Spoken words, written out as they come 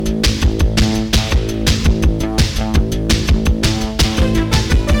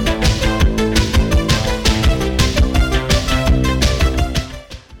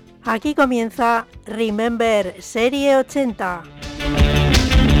Aquí comienza Remember Serie 80.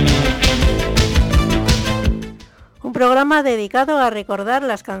 Un programa dedicado a recordar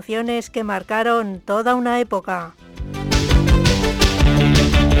las canciones que marcaron toda una época.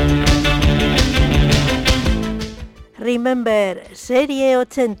 Remember Serie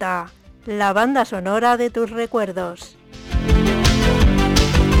 80, la banda sonora de tus recuerdos.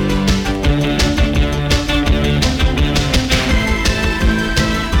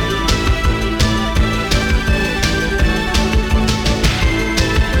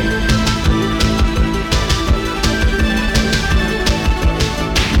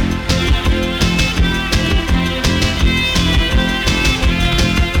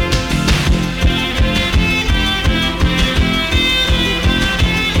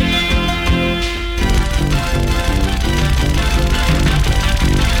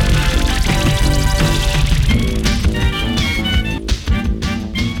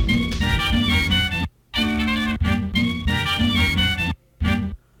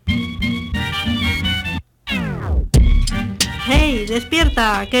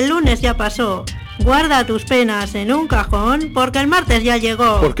 Despierta, que el lunes ya pasó. Guarda tus penas en un cajón, porque el martes ya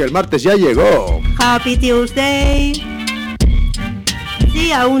llegó. Happy Tuesday.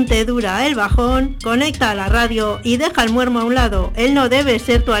 Si aún te dura el bajón, conecta a la radio y deja el muermo a un lado. Él no debe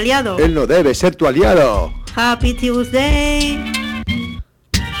ser tu aliado. Happy Tuesday.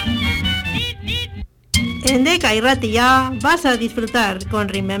 En Deca y Ratilla vas a disfrutar. Con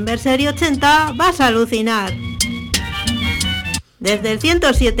Remember Serie 80 vas a alucinar. Desde el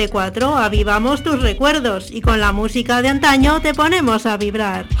 107.4 avivamos tus recuerdos y con la música de antaño te ponemos a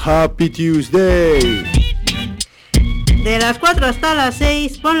vibrar. Happy Tuesday. De las 4 hasta las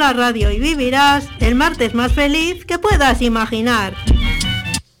 6 pon la radio y vivirás el martes más feliz que puedas imaginar.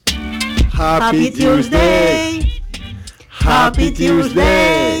 Happy Tuesday. Happy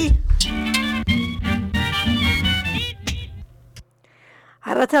Tuesday.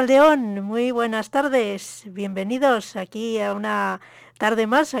 Arratsaldeón, muy buenas tardes, bienvenidos aquí a una tarde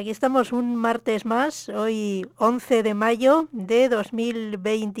más, aquí estamos un martes más, hoy 11 de mayo de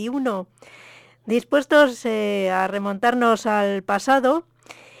 2021, dispuestos a remontarnos al pasado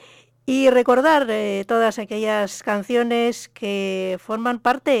y recordar todas aquellas canciones que forman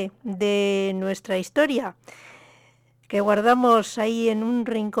parte de nuestra historia, que guardamos ahí en un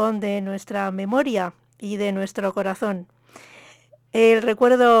rincón de nuestra memoria y de nuestro corazón. El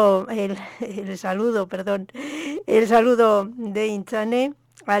saludo de Inchane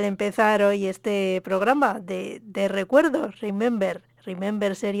al empezar hoy este programa de recuerdos, Remember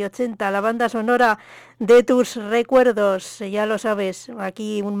Serie 80, la banda sonora de tus recuerdos, ya lo sabes,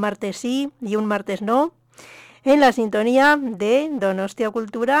 aquí un martes sí y un martes no, en la sintonía de Donostia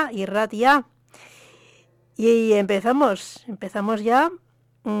Cultura y Ratia. Y empezamos ya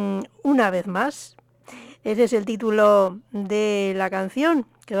una vez más. Ese es el título de la canción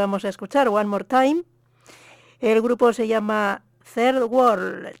que vamos a escuchar, One More Time. El grupo se llama Third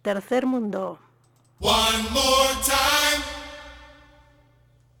World, Tercer Mundo. One more time.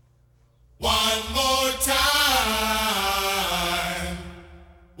 One more time.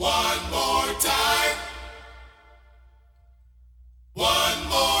 One more time. One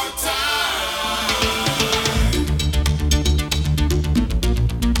more time.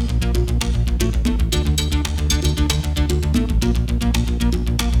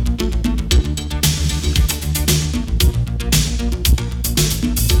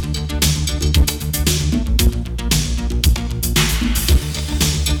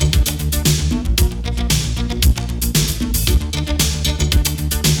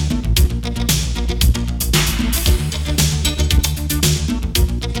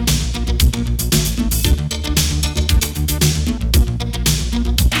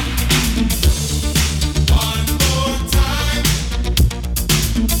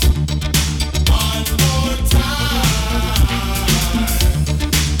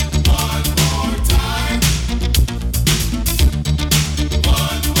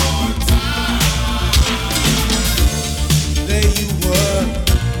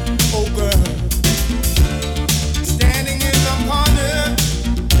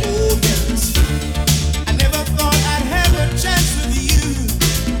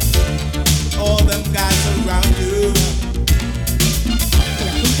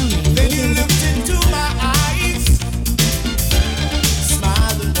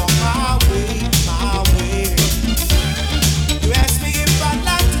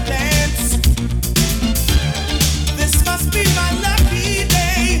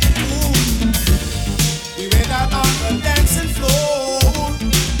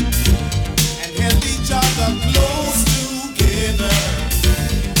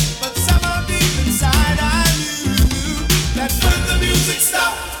 music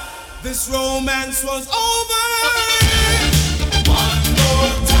stopped, this romance was over. One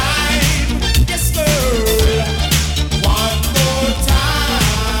more time, yes girl. One more time.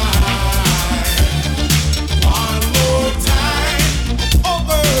 One more time, oh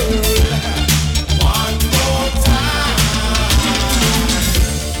girl. One more time.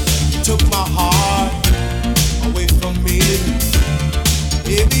 You took my heart away from me.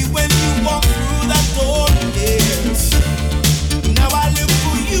 Baby, when you walk through that door, yes. Now I live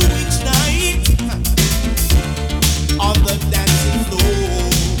for you each night on the dancing floor.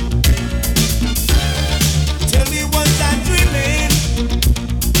 Tell me, was I dreaming?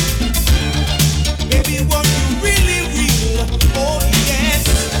 Baby, were you really real? Oh yes.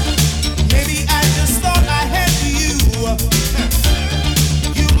 Maybe I just thought I had you.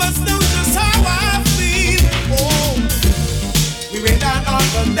 You must know just how I feel. Oh, we went down on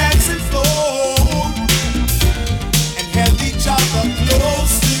the dancing floor and held each other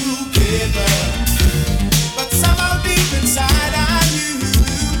close together. But somehow deep inside I knew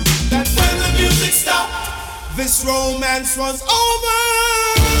that when the music stopped, this romance was over.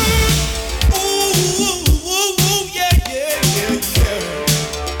 Ooh, ooh, ooh, ooh, yeah, yeah, yeah, yeah.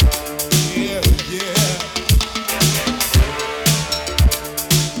 Yeah, yeah.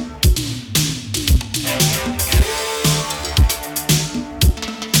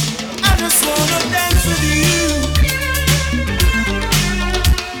 I just wanna dance with you.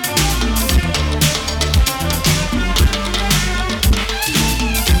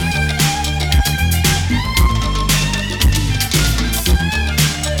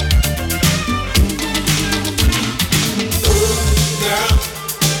 Girl,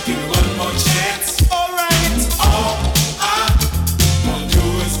 give me one more chance. All right. All I wanna do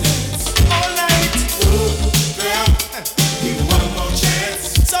is dance. All night. Ooh, girl, give me one more chance.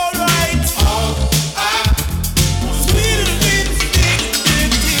 It's all right. All I want to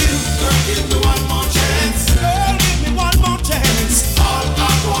girl, give me one more chance. Girl, give me one more chance. All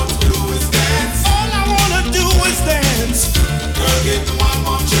I want to do is dance. All I wanna do is dance. Girl, give me one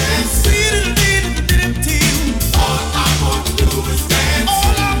more chance. All I want to do is dance.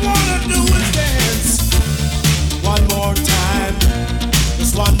 All I wanna do is dance. One more time,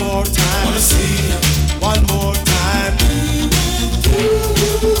 just one more time. Wanna see you. One more time.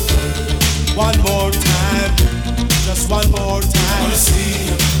 One more time, just one more time. Wanna see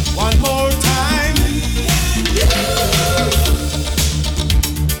you. One more time.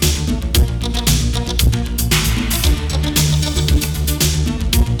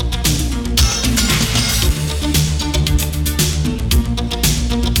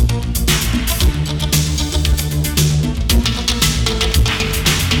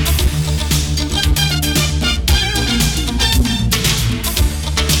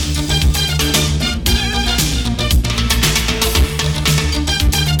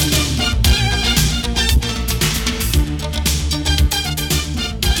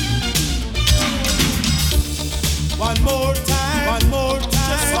 One more time, one more time,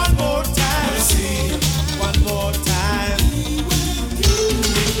 just one more time. Wanna see you. One more time.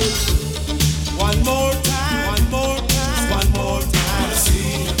 One more time, one more time, just one more time. Wanna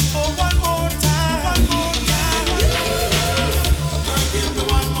see you. Oh, one more time, one more time. Girl, give me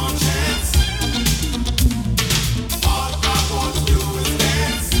one more chance. All I want to do is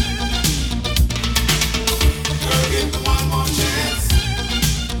dance. Girl, give me one more chance.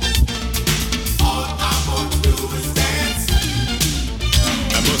 All I want to do is dance.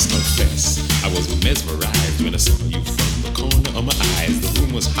 I must confess, I was mesmerized when I saw you from the corner of my eyes. The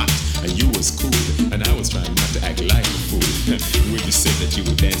room was hot and you was cool, and I was trying not to act like a fool. When you said that you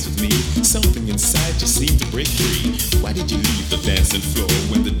would dance with me, something inside just seemed to break free. Why did you leave the dancing floor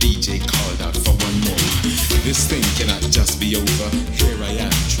when the DJ called out for one more? This thing cannot just be over. Here I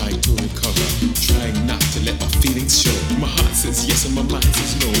am trying to recover, trying not to let my feelings show. My heart says yes and my mind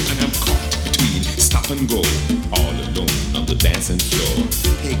says no, and I'm caught between stop and go, all alone on the dancing floor.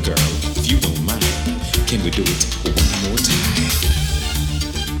 Hey girl, if you don't mind, can we do it one more time?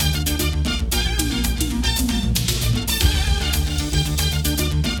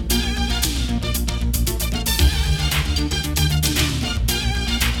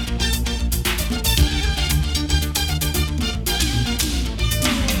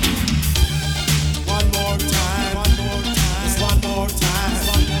 One more time, one more time, just one more time,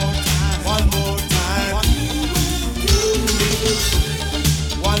 one more time, one more time.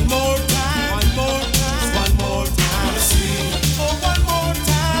 One more time, one more time, just one more time. Wanna see you. Oh,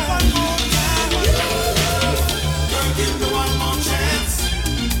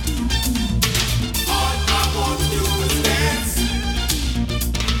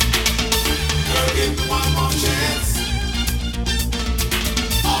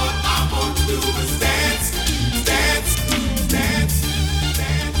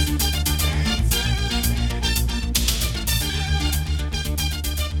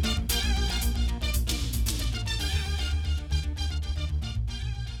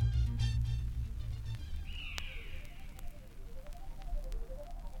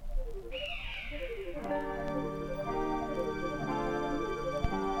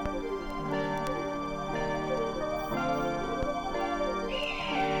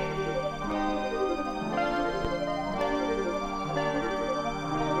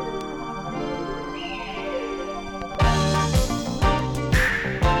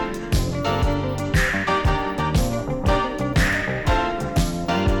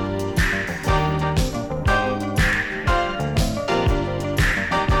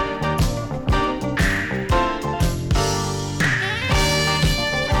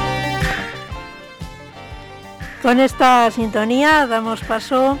 Con esta sintonía damos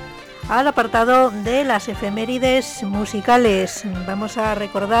paso al apartado de las efemérides musicales. Vamos a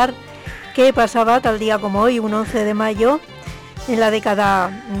recordar qué pasaba tal día como hoy, un 11 de mayo, en la década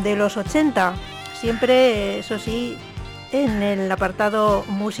de los 80. Siempre, eso sí, en el apartado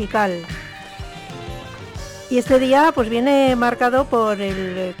musical. Y este día pues viene marcado por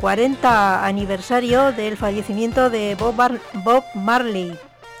el 40 aniversario del fallecimiento de Bob Marley,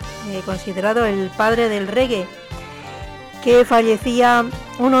 considerado el padre del reggae, que fallecía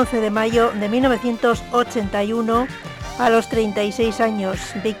un 11 de mayo de 1981 a los 36 años,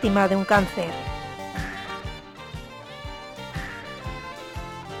 víctima de un cáncer.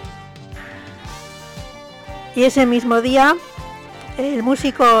 Y ese mismo día, el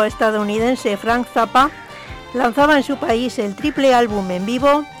músico estadounidense Frank Zappa lanzaba en su país el triple álbum en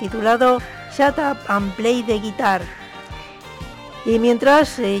vivo titulado Shut Up and Play the Guitar. Y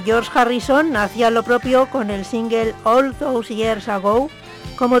mientras George Harrison hacía lo propio con el single All Those Years Ago,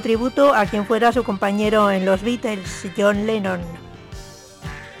 como tributo a quien fuera su compañero en los Beatles, John Lennon.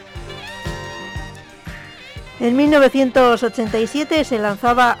 En 1987 se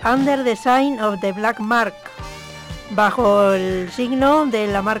lanzaba Under the Sign of the Black Mark, bajo el signo de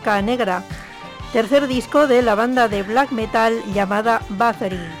la marca negra, tercer disco de la banda de black metal llamada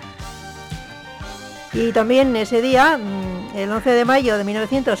Bathory. Y también ese día, el 11 de mayo de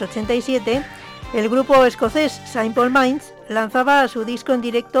 1987, el grupo escocés Simple Minds lanzaba su disco en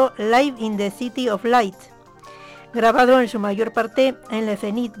directo Live in the City of Light, grabado en su mayor parte en Le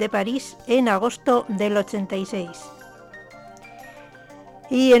Zénith de París en agosto del 86.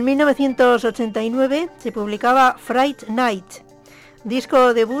 Y en 1989 se publicaba Fright Night,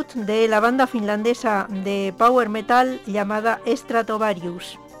 disco debut de la banda finlandesa de power metal llamada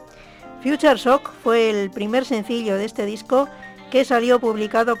Stratovarius. Future Shock fue el primer sencillo de este disco, que salió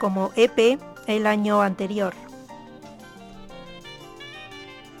publicado como EP el año anterior.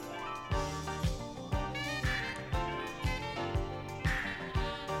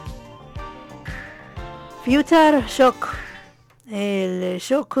 Future Shock, el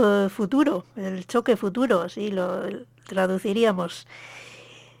shock futuro, el choque futuro, sí, lo traduciríamos.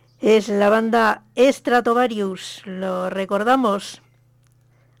 Es la banda Stratovarius, lo recordamos.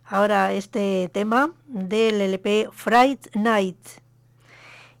 Ahora este tema del LP Fright Night,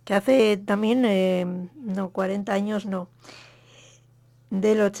 que hace también, 40 años no,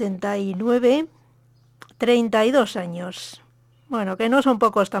 del 89, 32 años. Bueno, que no son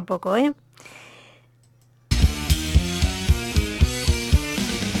pocos tampoco, ¿eh?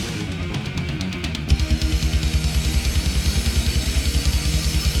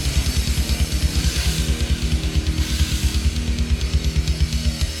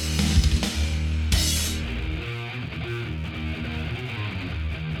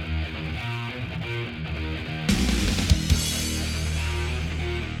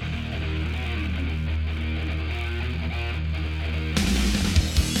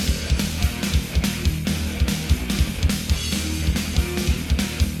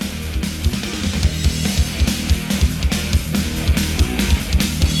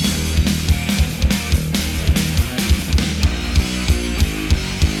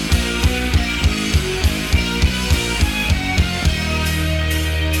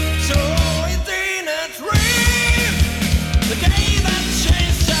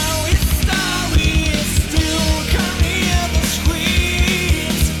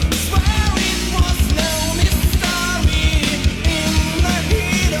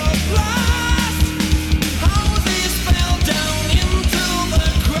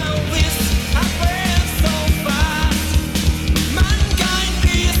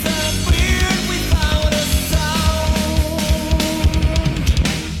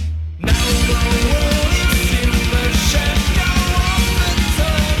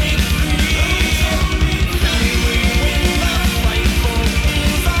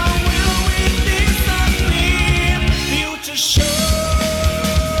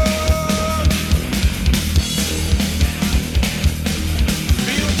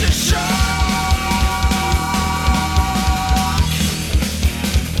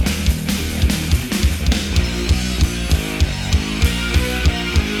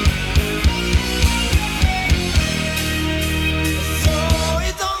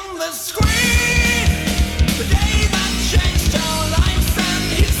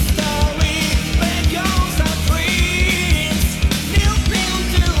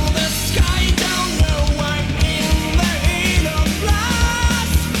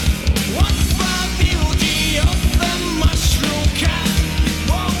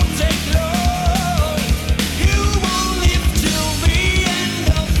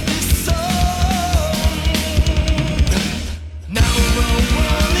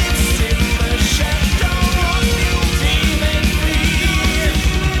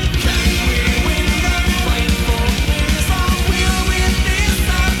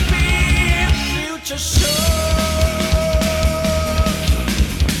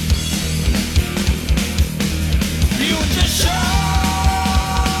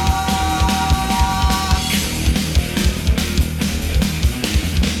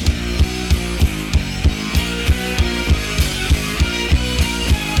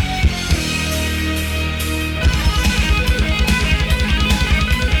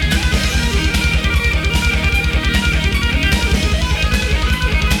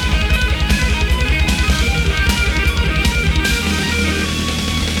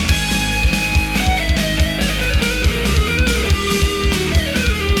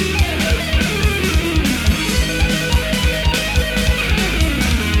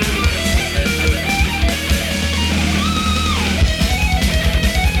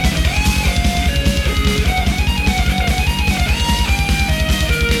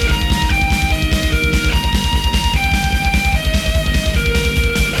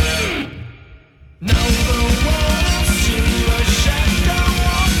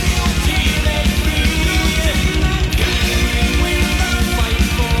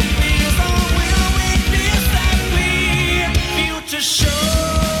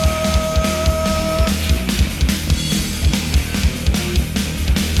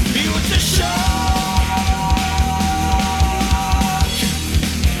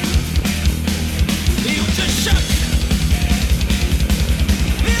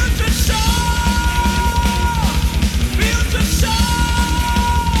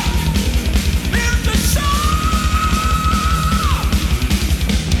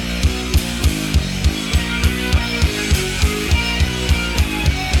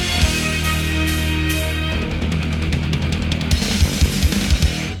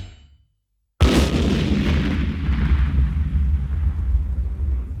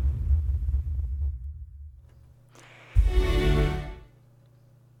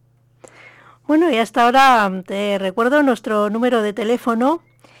 Bueno, y hasta ahora te recuerdo nuestro número de teléfono.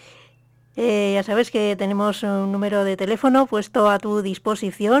 Ya sabes que tenemos un número de teléfono puesto a tu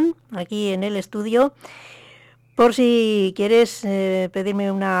disposición aquí en el estudio por si quieres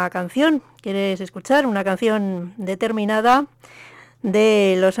pedirme una canción, quieres escuchar una canción determinada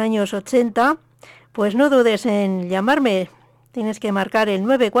de los años 80, pues no dudes en llamarme. Tienes que marcar el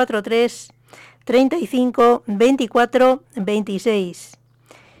 943 35 24 26.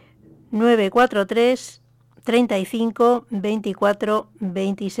 943 35 24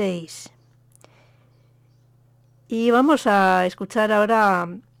 26. Y vamos a escuchar ahora,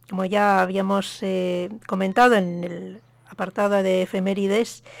 como ya habíamos comentado en el apartado de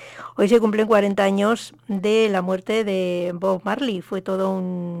efemérides, hoy se cumplen 40 años de la muerte de Bob Marley. Fue todo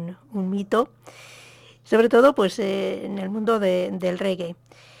un mito, sobre todo pues en el mundo del reggae.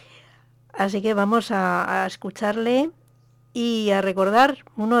 Así que vamos a escucharle y a recordar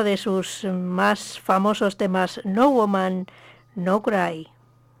uno de sus más famosos temas, No Woman, No Cry.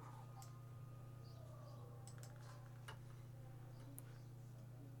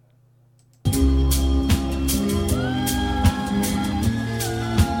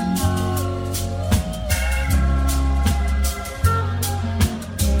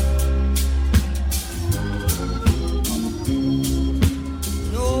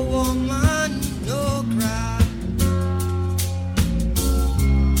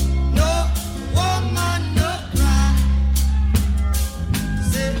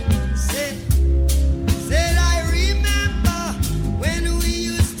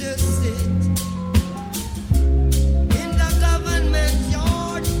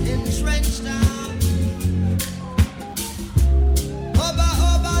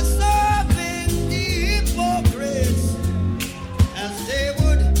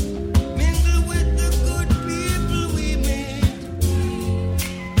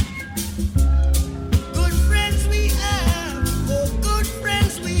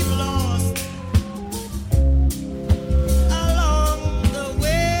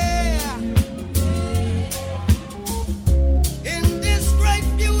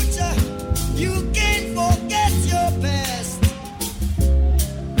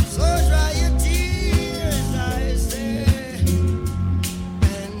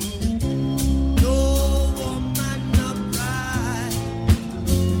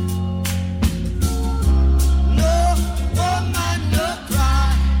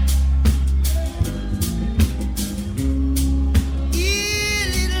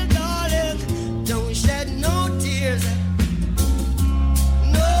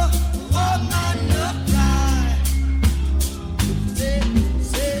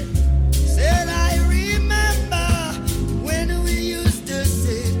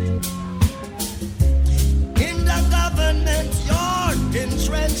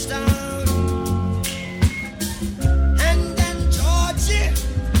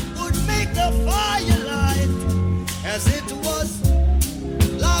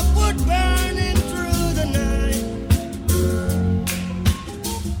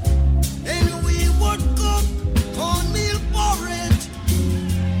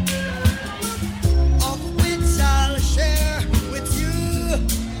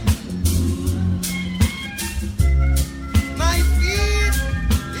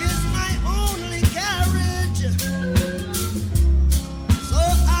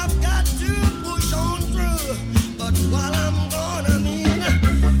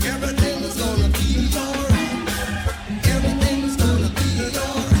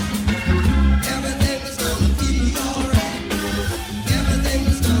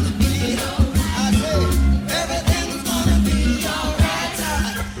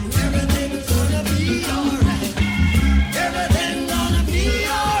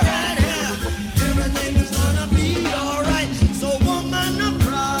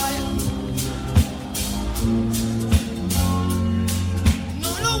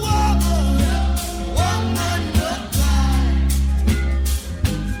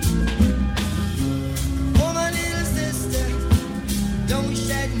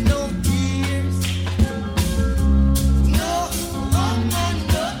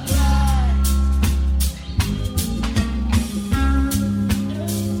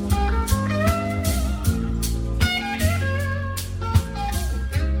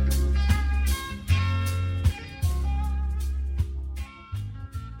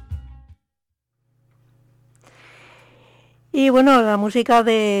 Y bueno, la música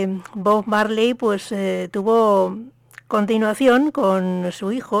de Bob Marley pues tuvo continuación con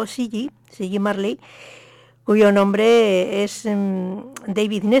su hijo Siggy Marley, cuyo nombre es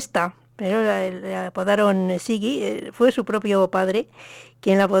David Nesta, pero le apodaron Siggy. Fue su propio padre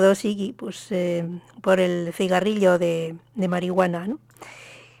quien la apodó Siggy, pues por el cigarrillo de marihuana, ¿no?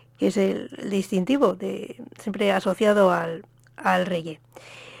 Que es el distintivo, siempre asociado al reggae.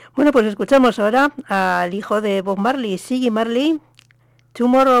 Bueno, pues escuchamos ahora al hijo de Bob Marley, Siggy Marley,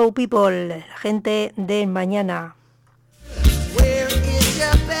 Tomorrow People, gente de mañana. Where is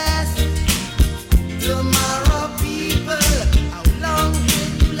your best? Tomorrow people, how long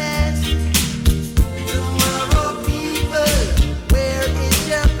will you last? Tomorrow people, where is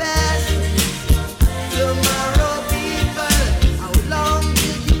your best? Tomorrow people, how long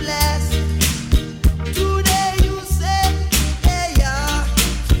will you last? Today you say, today you're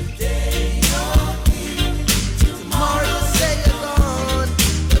here. Tomorrow you say you're gone,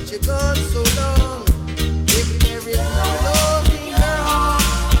 but you're gone so long. If there is no love in your heart,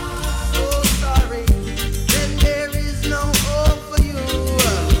 so sorry, then there is no hope for you.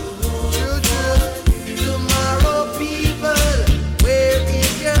 True, true. Tomorrow people, where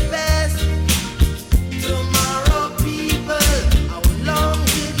is your best? Tomorrow people, how long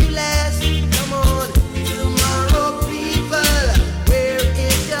will you last? Come on. Tomorrow people, where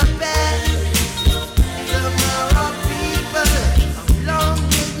is your best? Tomorrow people, how long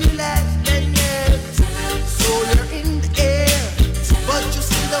will you last? Then yes, so you're in the air, but you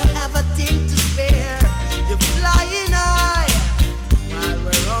still don't have a thing to spare. You're flying high while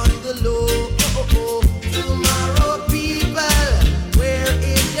we're on the low. Tomorrow people, where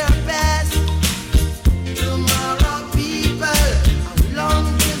is your best? Tomorrow people, how long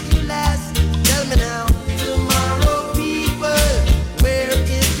will you last? Tell me now. Tomorrow people, where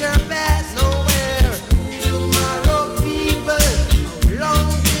is your best? Nowhere. Tomorrow people, how long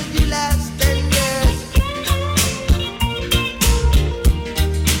will you last? 10 years.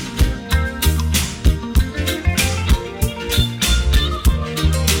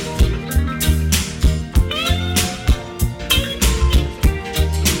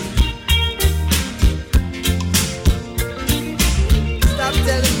 Stop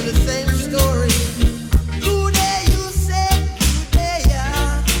telling me the same story. Today you say, today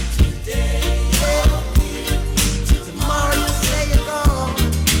tomorrow you say you're gone,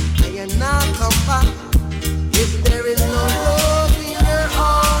 and you're not come back. If there is no love in your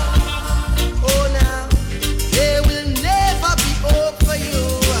heart, oh now, there will never be hope for you.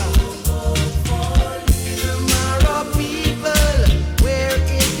 Tomorrow people, where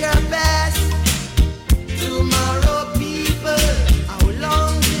is your best? Tomorrow people, how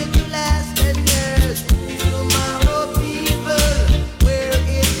long will you last? 10 years. Tomorrow people, where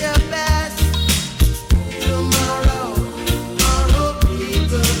is your best? Tomorrow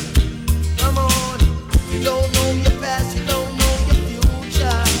people, come on. You don't know your past, you don't know your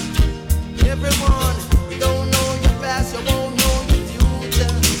future. Everyone, you don't know your past, you won't know your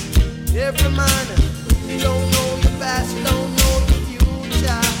future. Every man, you don't know your past, you don't know your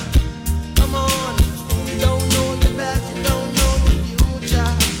future. Come on, you don't know your past, you don't know your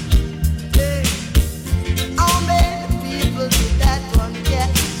future. Hey, how many people did that one get?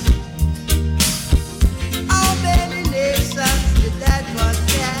 How many nations did that one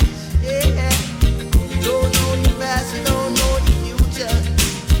catch? Yeah, you don't know your past, you don't know your future.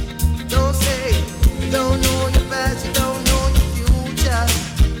 Don't say you don't know your past, you don't know your future.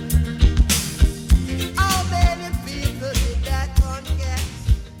 How many people did that one catch?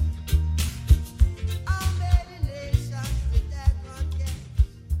 How many nations did that one catch?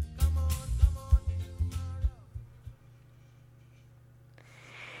 Come on, tomorrow.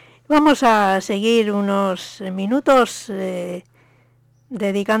 Vamos a seguir unos minutos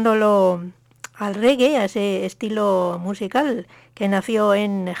dedicándolo al reggae, a ese estilo musical que nació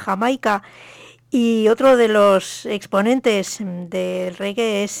en Jamaica. Y otro de los exponentes del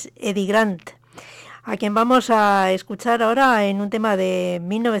reggae es Eddie Grant, a quien vamos a escuchar ahora en un tema de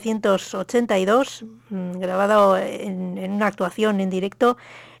 1982, grabado en una actuación en directo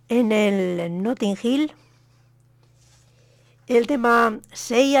en el Notting Hill. El tema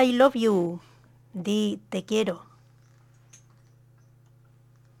Say I Love You, di te quiero.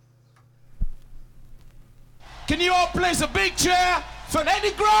 Can you all place a big chair for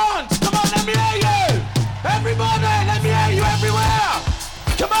Eddie Grant? Come on, let me hear you. Everybody, let me hear you everywhere.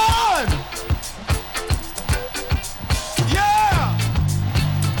 Come on. Yeah.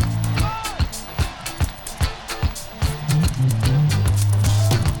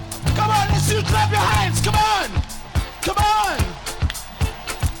 Come on, let's you clap your hands. Come on. Come on.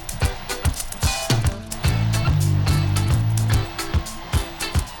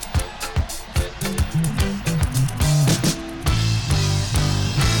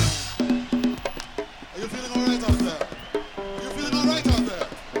 Are you feeling all right out there? Are you feeling all right out there?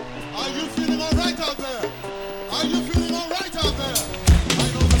 Are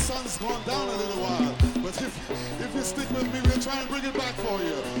for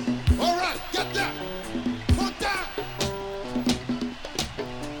you. All right, get that. Put that.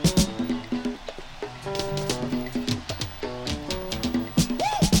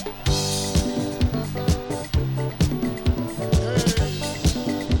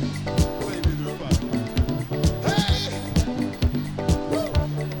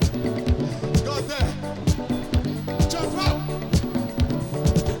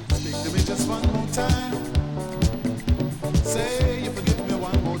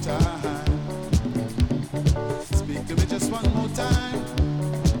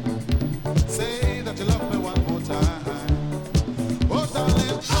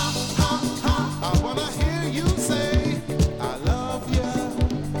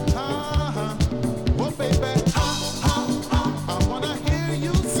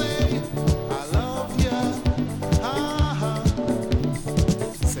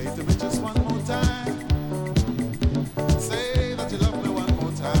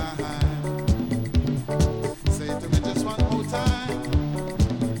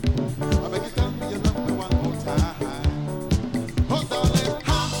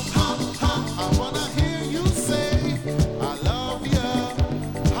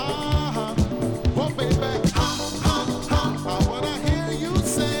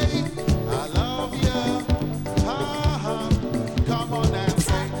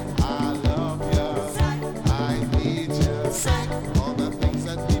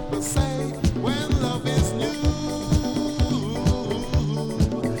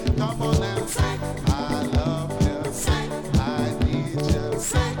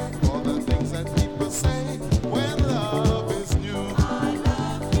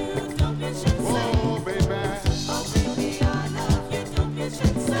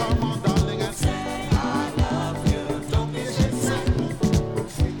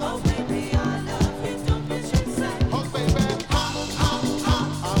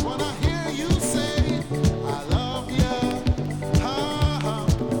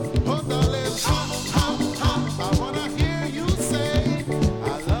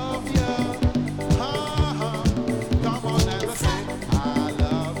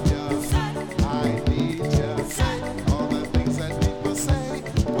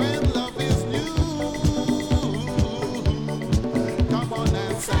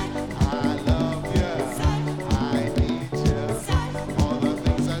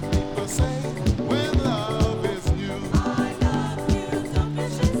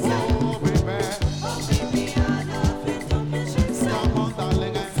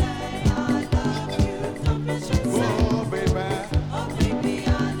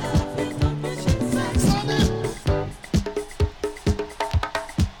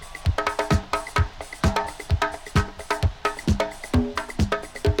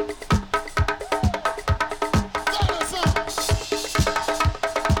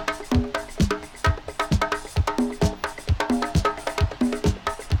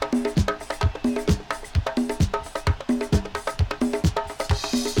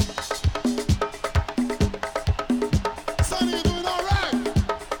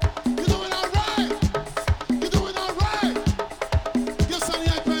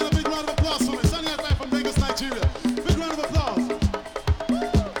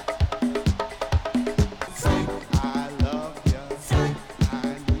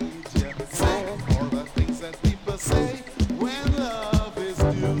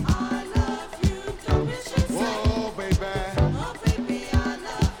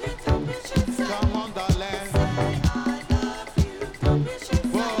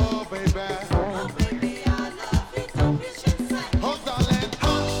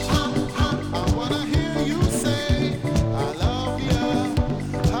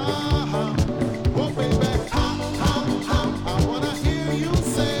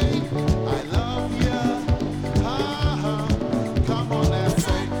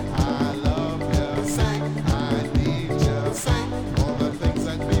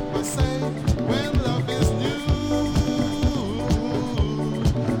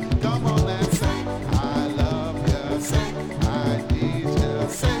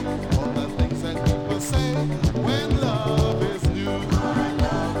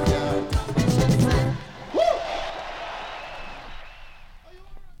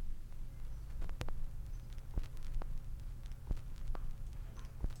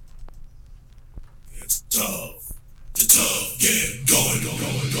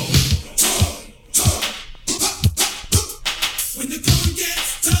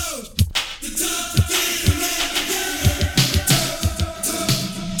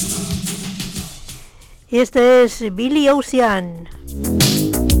 Y este es Billy Ocean.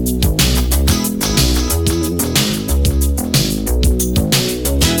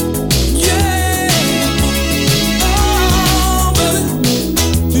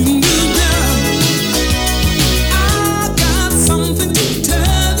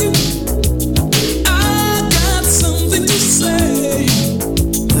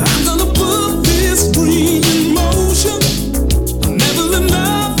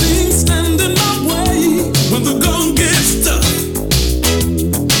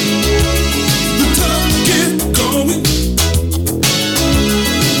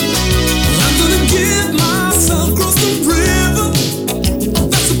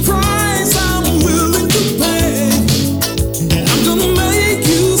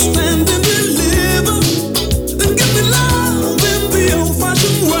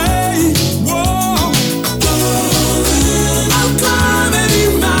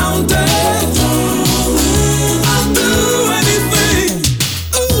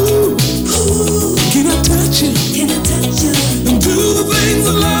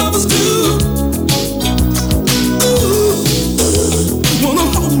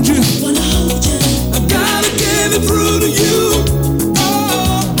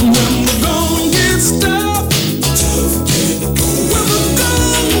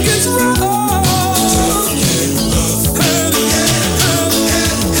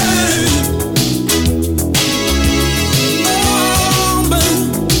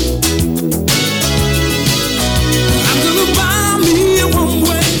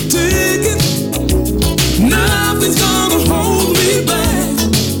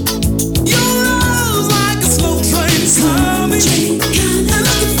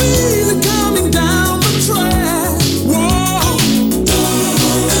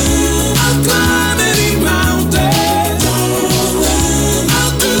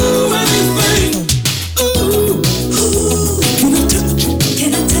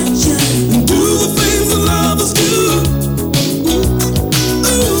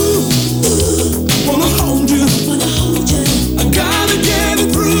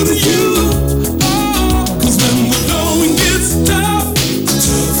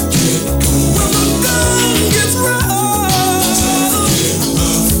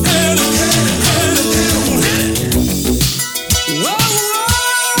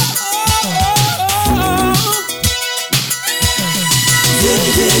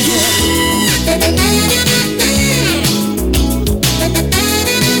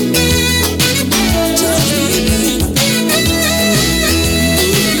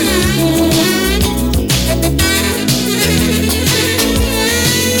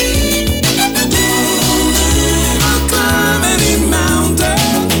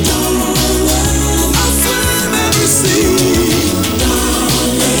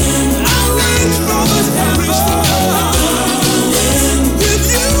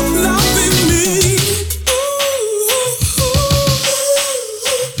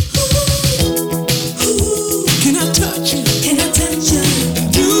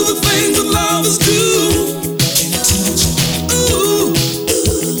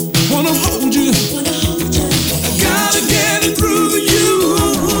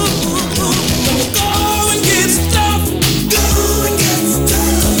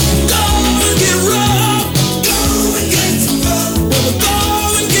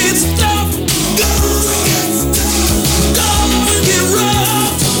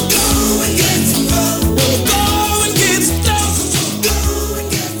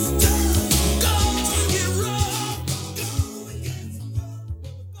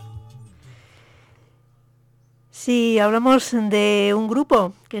 hablamos de un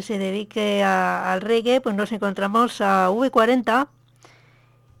grupo que se dedique al reggae, pues nos encontramos a V40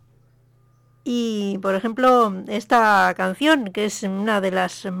 y, por ejemplo, esta canción, que es una de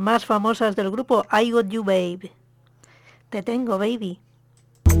las más famosas del grupo, I Got You Babe. Te tengo, baby.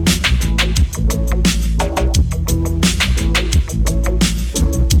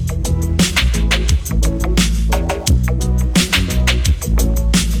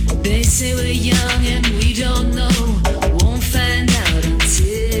 They say we're young and we don't know, won't find out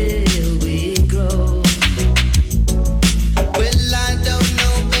until we grow. Well, I don't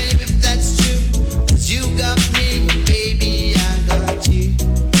know, baby, if that's true, 'cause you got me, baby, I got you.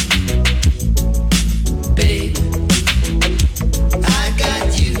 Babe, I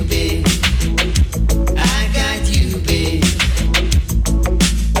got you, babe. I got you, babe.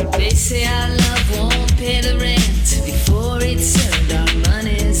 they say our love won't pay the rent before it's earned, our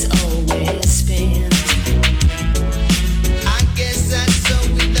money's always spent. I guess that's so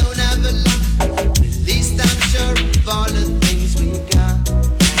we don't have a lot. At least I'm sure of all the things we got.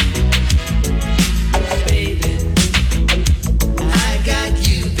 Baby, I got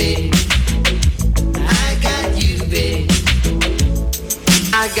you, babe. I got you, babe.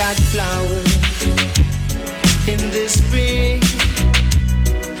 I got flowers in the spring.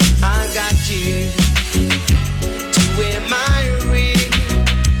 I got you to wear my ring.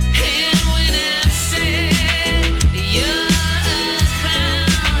 and when I said you're a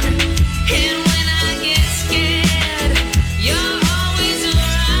clown, and when I get scared, you're always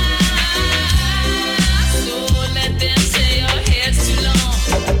around. So let them say your hair's too long,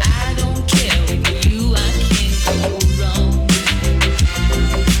 I don't care, with you I can't go wrong.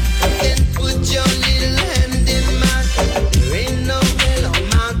 Then put your little hand in mine. There ain't no hill or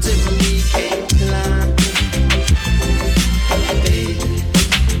mountain we can't climb. Baby,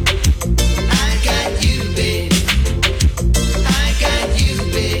 I got you, baby. I got you,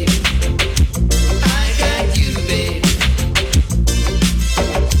 baby. I got you, baby.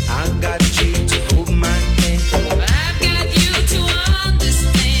 I got you to hold my hand. I've got you to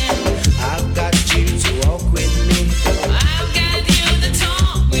understand, I've got you to walk with me. I've got you to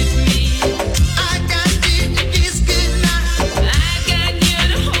talk with me, I got you to kiss goodnight. I've got you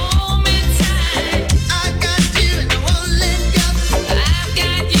to hold me tight, I got you and I won't let go. I've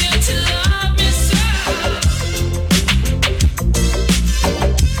got you to love me so.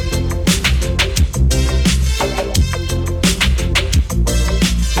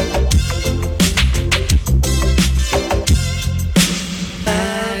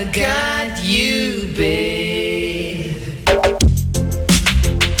 I got you, babe.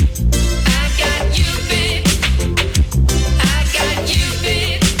 I got you, babe. I got you,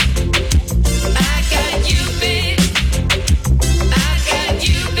 babe. I got you, babe. I got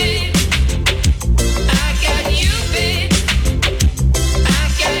you, babe. I got you, babe.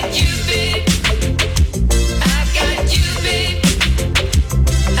 I got you, babe. I got you, babe.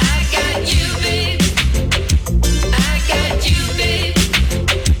 I got you, babe. I got you, babe.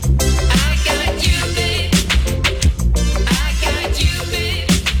 I got you, babe.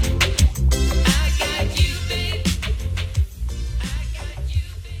 I got you, babe. I got you,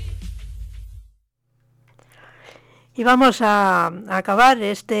 babe. Y vamos a acabar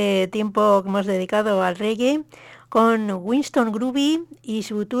este tiempo que hemos dedicado al reggae con Winston Groovy y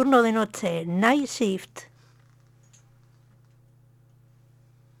su turno de noche, Night Shift.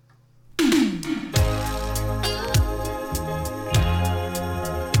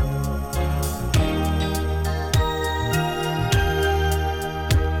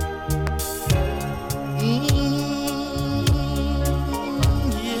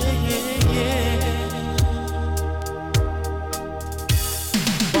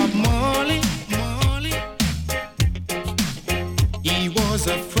 Bob Marley, he was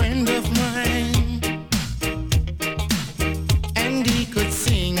a friend of mine, and he could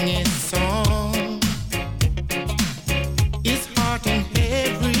sing his song, his heart in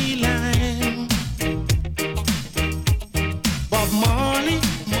every line. Bob Marley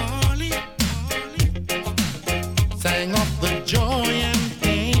sang of the joy and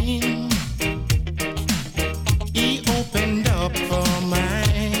pain. He opened up our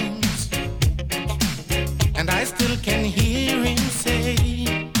minds, and I still can hear him say,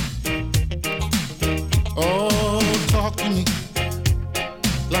 oh, talk to me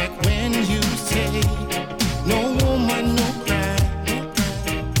like when you say, no woman, no cry.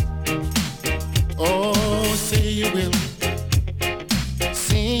 Oh, say you will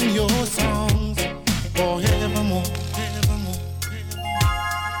sing your songs forevermore.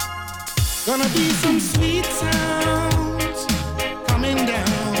 Gonna be some sweet sounds coming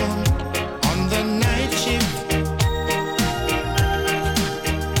down on the night shift.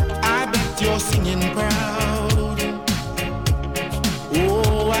 you're singing proud.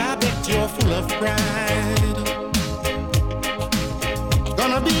 Oh, I bet you're full of pride.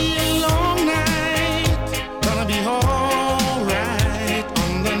 Gonna be a long night, gonna be all right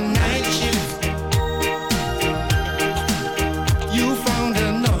on the night shift. You found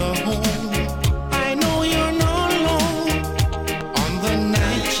another home, I know you're not alone on the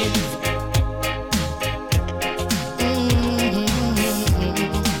night shift.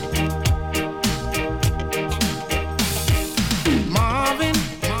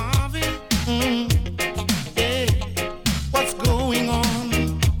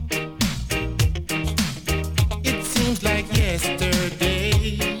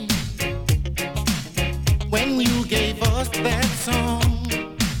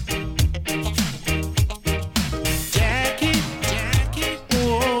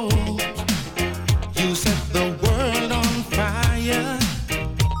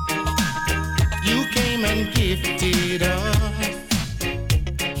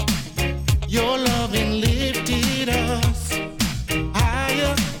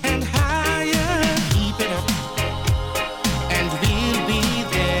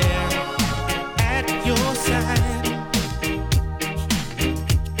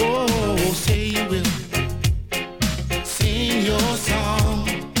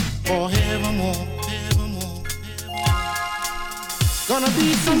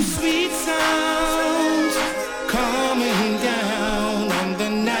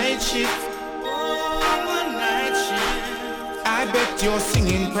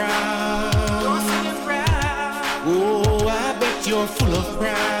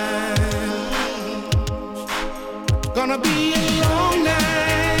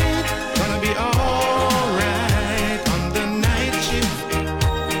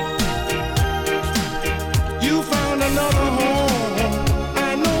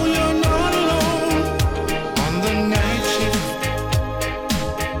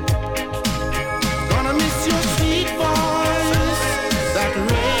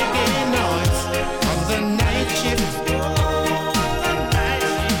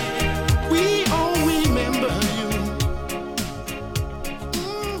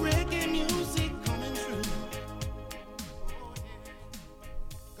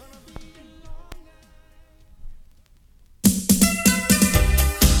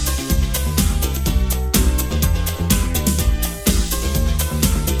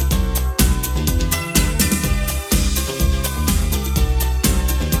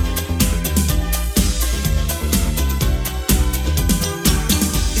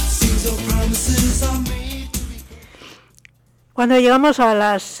 Cuando llegamos a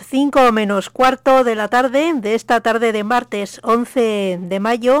las 5 menos cuarto de la tarde, de esta tarde de martes 11 de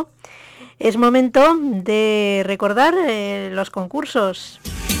mayo, es momento de recordar los concursos.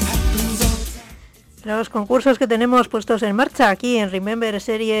 Los concursos que tenemos puestos en marcha aquí en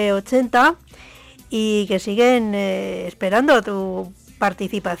RememberSerie80 y que siguen esperando tu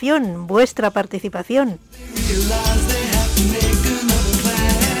participación, vuestra participación.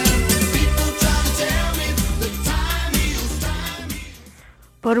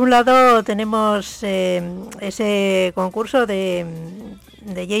 Por un lado tenemos ese concurso de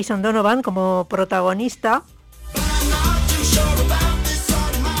Jason Donovan como protagonista,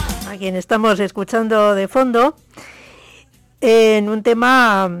 a quien estamos escuchando de fondo, en un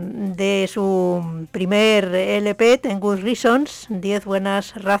tema de su primer LP, 10 Good Reasons, 10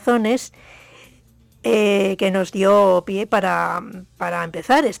 buenas razones, que nos dio pie para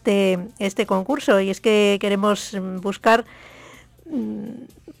empezar este concurso. Y es que queremos buscar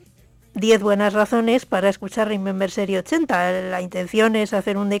 10 buenas razones para escuchar RememberSerie80. La intención es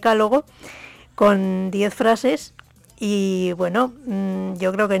hacer un decálogo con 10 frases y bueno,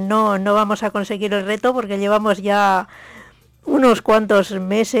 yo creo que no vamos a conseguir el reto porque llevamos ya unos cuantos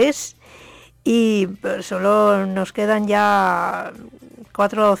meses y solo nos quedan ya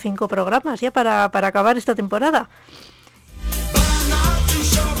 4 o 5 programas ya para acabar esta temporada.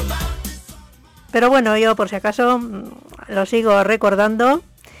 Pero bueno, yo por si acaso lo sigo recordando,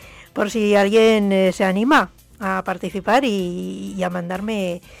 por si alguien se anima a participar y a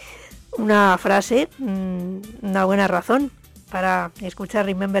mandarme una frase, una buena razón para escuchar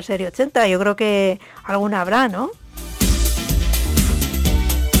RememberSerie80. Yo creo que alguna habrá, ¿no?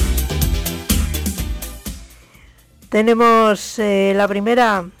 Tenemos la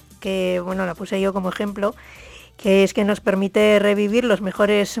primera, que bueno, la puse yo como ejemplo, que es que nos permite revivir los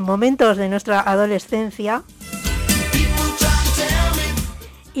mejores momentos de nuestra adolescencia.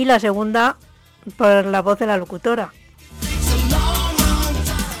 Y la segunda, por la voz de la locutora.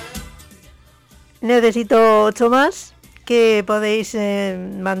 Necesito 8 más, que podéis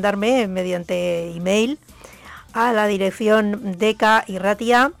mandarme mediante email a la dirección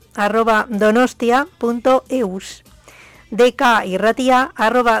dkirratia@donostia.eus.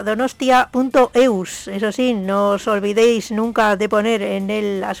 dkirratia@donostia.eus. Eso sí, no os olvidéis nunca de poner en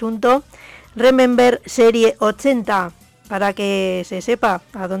el asunto RememberSerie80 para que se sepa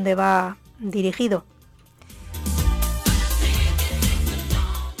a dónde va dirigido.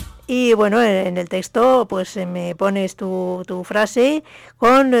 Y bueno, en el texto pues me pones tu frase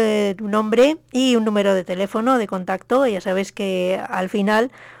con tu nombre y un número de teléfono de contacto. Ya sabes que al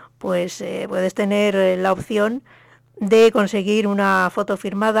final pues puedes tener la opción de conseguir una foto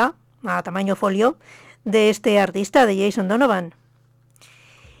firmada a tamaño folio de este artista, de Jason Donovan.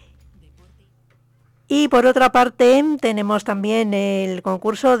 Y por otra parte tenemos también el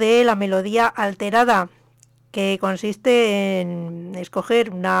concurso de la melodía alterada, que consiste en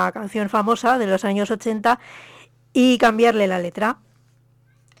escoger una canción famosa de los años 80 y cambiarle la letra.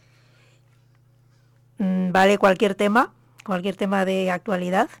 Vale cualquier tema de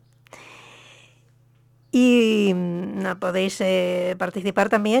actualidad. Y podéis participar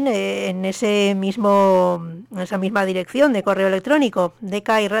también en esa misma dirección de correo electrónico,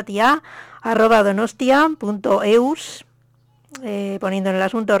 dkirratia@donostia.eus, poniendo en el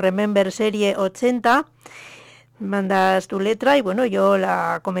asunto RememberSerie80. Mandas tu letra y bueno, yo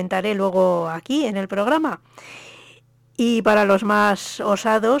la comentaré luego aquí en el programa. Y para los más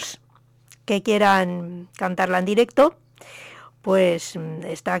osados que quieran cantarla en directo, pues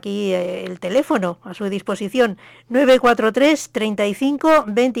está aquí el teléfono a su disposición, 943 35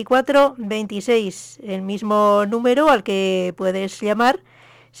 24 26, el mismo número al que puedes llamar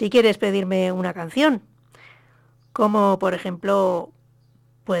si quieres pedirme una canción, como por ejemplo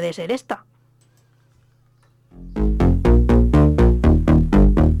puede ser esta.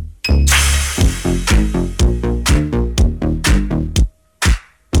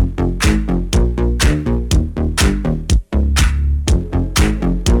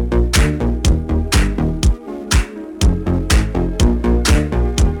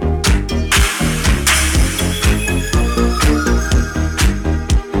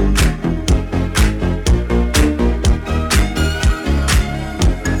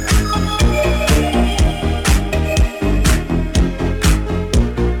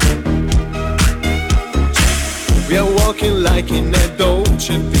 Like in a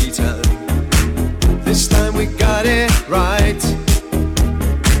Dolce Vita, this time we got it right.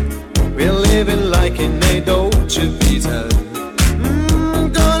 We're living like in a Dolce Vita,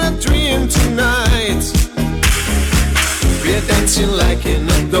 gonna dream tonight. We're dancing like in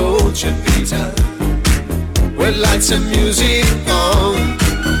a Dolce Vita, with lights and music on.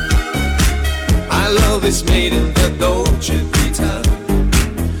 Our love is made in the Dolce Vita,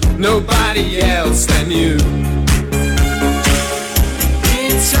 nobody else than you.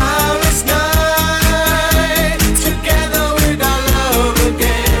 Starless night, together with our love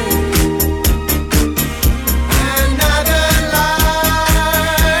again. Another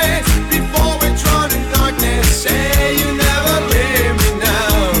light before we're drawn in darkness. Say you never leave me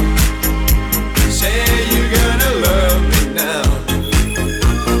now. Say you're gonna love me now.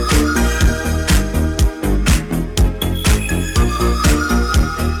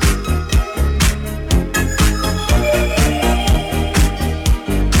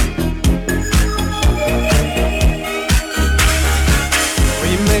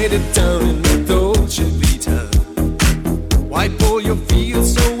 Down in the Dolce Vita, wipe all your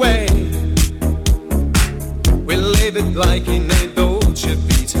fears away. We live it like in a Dolce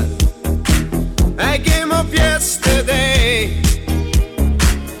Vita, a game of yesterday.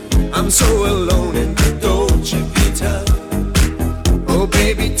 I'm so alone in the Dolce Vita. Oh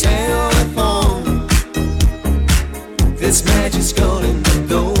baby, telephone, this magic's gone in the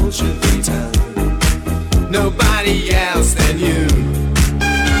Dolce Vita, nobody else than you.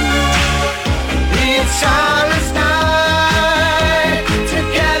 Starless night,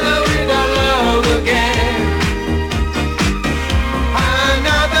 together with our love again.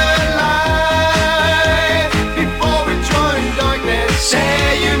 Another light before we join darkness. Say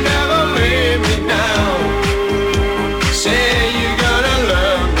you never leave me now. Say you're gonna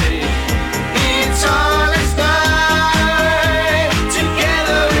love me. It's starless night,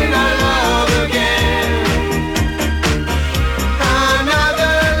 together with our love again.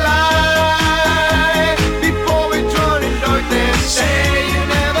 Another light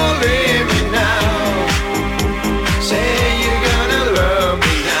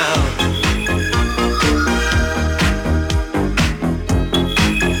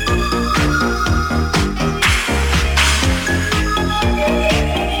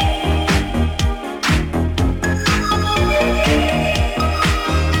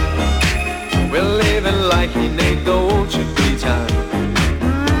like in a Dolce Vita.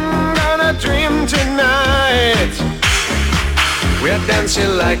 Gonna dream tonight. We're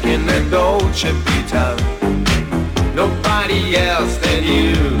dancing like in a Dolce Vita. Nobody else than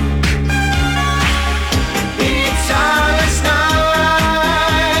you. It's ours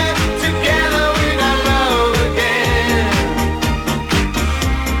night. Together with our love again.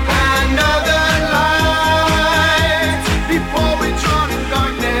 Another light before we drown in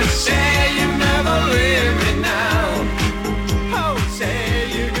darkness. Say you never leave me now. Oh, say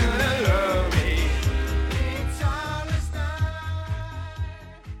you're gonna love me. It's ours night.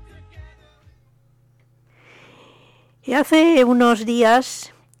 Y hace unos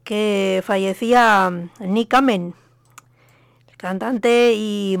días que fallecía Nick Kamen, el cantante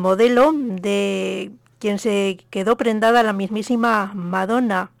y modelo de quien se quedó prendada la mismísima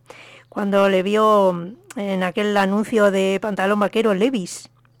Madonna cuando le vio en aquel anuncio de pantalón vaquero Levi's.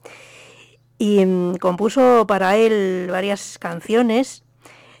 Y compuso para él varias canciones,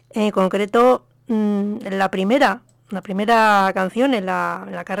 en concreto la primera canción en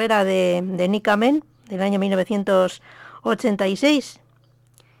la carrera de Nick Kamen del año 1986.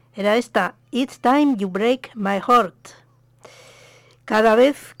 Era esta, It's Time You Break My Heart. Cada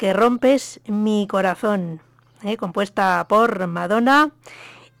vez que rompes mi corazón, compuesta por Madonna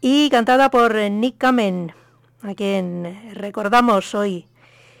y cantada por Nick Kamen, a quien recordamos hoy,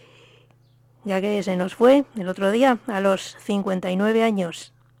 ya que se nos fue el otro día a los 59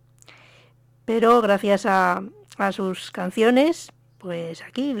 años. Pero gracias a sus canciones, pues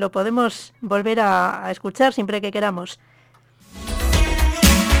aquí lo podemos volver a escuchar siempre que queramos.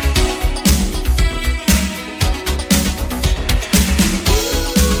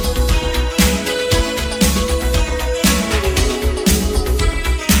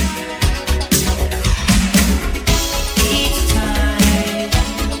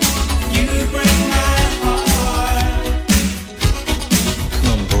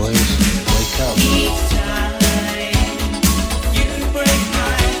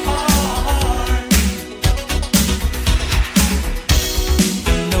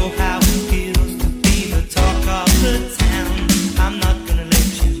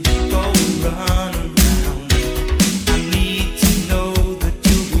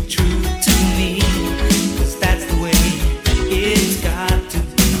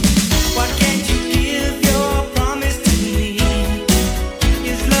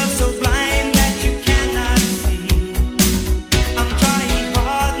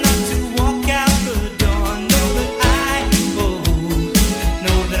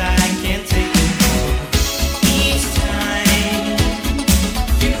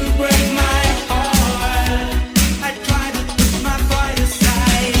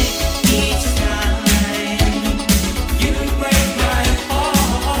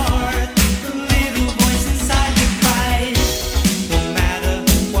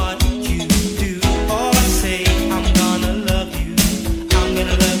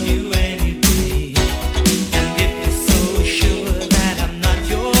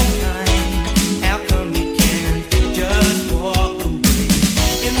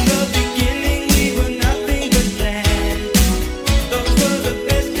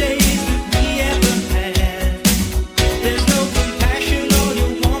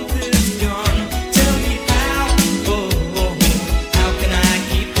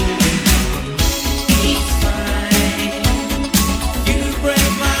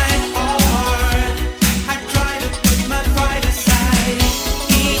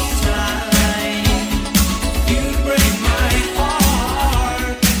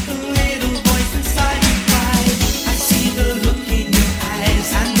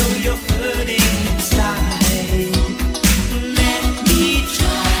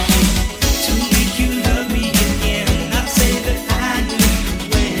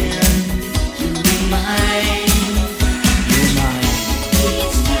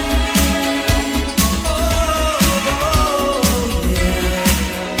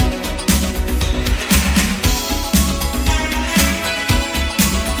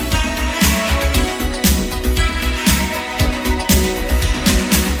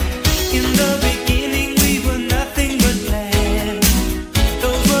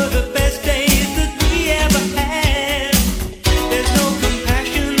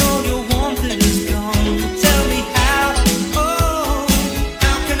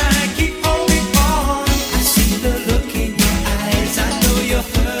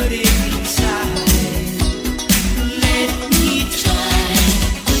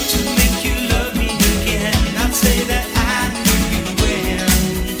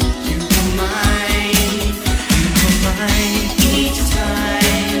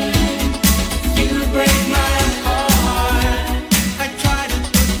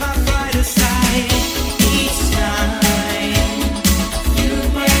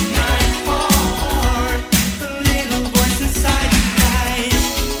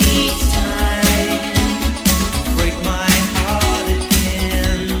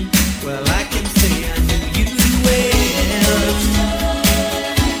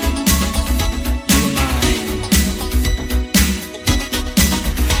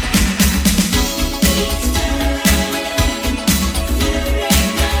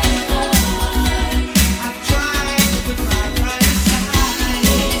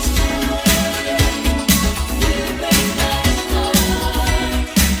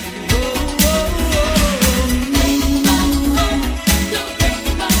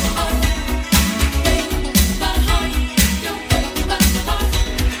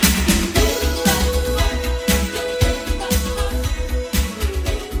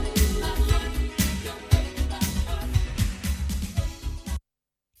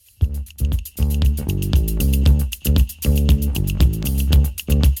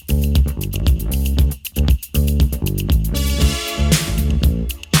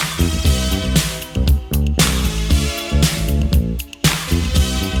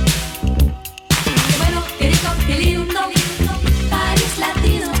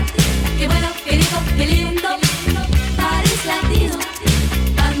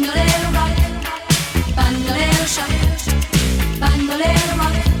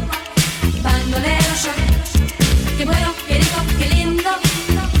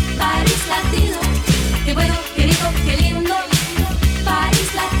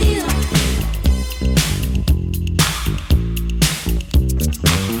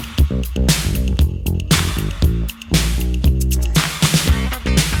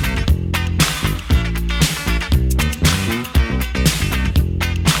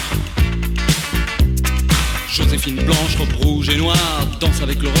 Joséphine blanche, robe rouge et noire, danse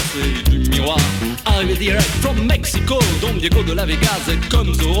avec le reflet du miroir. Arrivé direct from Mexico, Don Diego de la Vegas est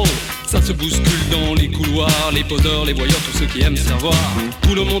comme Zorro. Ça se bouscule dans les couloirs, les poseurs, les voyeurs, tous ceux qui aiment savoir.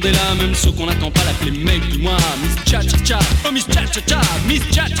 Tout le monde est là, même ceux qu'on n'attend pas, l'appeler mec du mois. Miss Cha-Cha-Cha, oh Miss Cha-Cha-Cha, Miss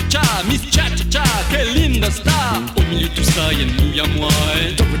Cha-Cha-Cha, Miss Cha-Cha-Cha, quelle linda star. Au milieu de tout ça, y'a nous, y'a moi,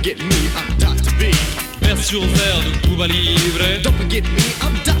 et don't forget me, I'm Dr. B. Vers sur verre de Cuba Libre. Don't forget me,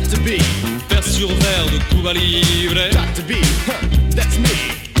 I'm Dr. B. Vers sur verre de Cuba Libre. Dr. B, that's me.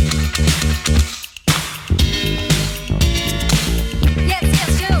 Yes,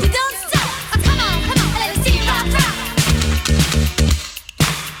 yes, you don't stop. Oh, come on, let me see you rock, rock.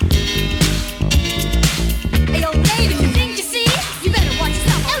 Hey, old lady, you think you see? You better watch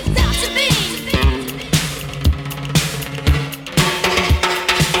yourself. Oh, Dr. B.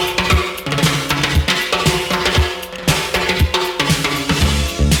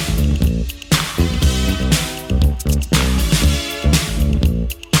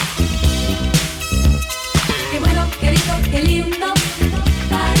 Qué bueno, qué rico, qué lindo,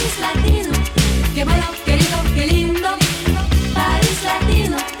 País Latino. Qué bueno, qué rico, qué lindo, País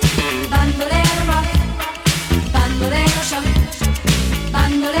Latino. Bandolero rock, bandolero shock,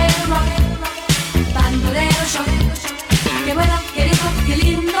 bandolero rock, bandolero shock. Qué bueno, qué rico, qué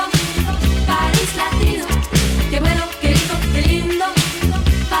lindo, País Latino. Qué bueno, qué rico, qué lindo,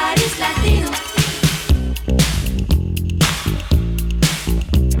 País Latino.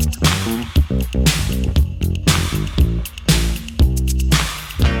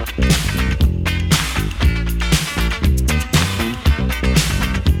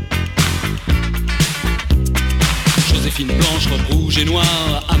 Joséphine blanche, robe rouge et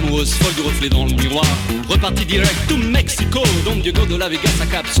noire, amoureuse folle du reflet dans le miroir. Reparti direct to Mexico, Don Diego de la Vegas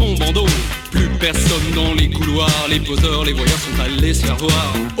accable son bandeau. Plus personne dans les couloirs, les poseurs, les voyeurs sont allés se faire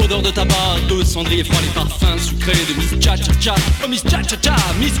voir. Odeur de tabac, de cendrier froid, les parfums sucrés de Miss Cha-Cha-Cha. Oh Miss Cha-Cha-Cha,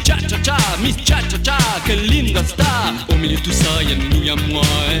 Miss Cha-Cha-Cha, Miss Cha-Cha-Cha, quelle linda star. Au milieu de tout ça, y'a nous, y'a moi,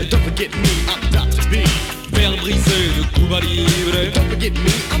 et Don't forget me, I'm Dr. B. verre brisé de Cuba Libre. Don't forget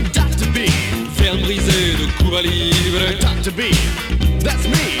me, I'm Dr. B. Verre brisé de Cuba Libre. Dr. B, that's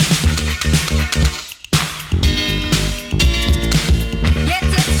me. Yes,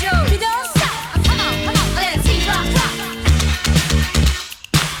 yes, you don't stop. Oh, come on, let me see you rock, rock.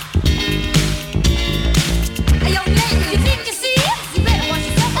 Hey, old lady, you think you see? You better watch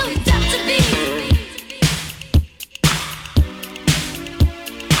yourself. Oh, Dr. B.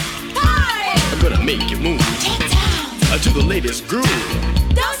 Party! I'm gonna make you move Get down! to the latest groove.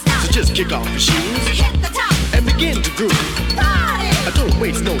 Don't stop! So just kick off your shoes Hit the top! and begin to groove. Party! Don't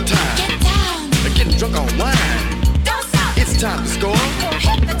waste no time Get down! getting drunk on wine. Don't stop! It's time to score.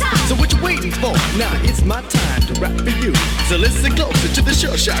 Hit the top! So what you waiting for? Now it's my time to rap for you. So listen closer to the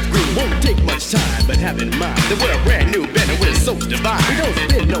sure shot groove. Won't take much time, but have in mind that we're a brand new band and we're so divine. We don't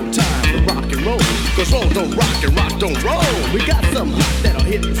spend no time to rock and roll, cause roll don't rock and rock don't roll. We got something hot that'll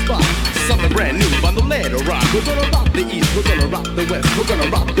hit the spot. Something brand new on the ladder rock. We're gonna rock the east, we're gonna rock the west. We're gonna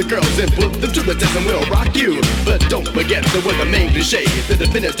rock the girls and put them to the test and we'll rock you. But don't forget that we're the main cliche, the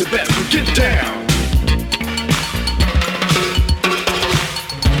definitive best. Get down!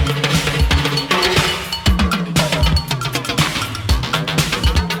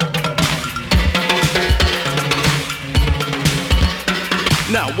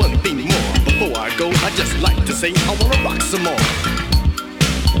 Now one thing more, before I go, I just like to say I wanna rock some more.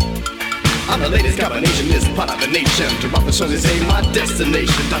 I'm the latest combination, this part of the nation. To rock the show, this ain't my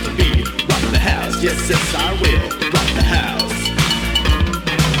destination. Dr. B, rock the house, yes, yes, I will rock the house.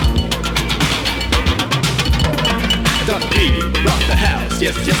 Dr. B, rock the house,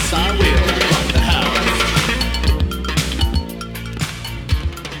 yes, yes, I will rock the house.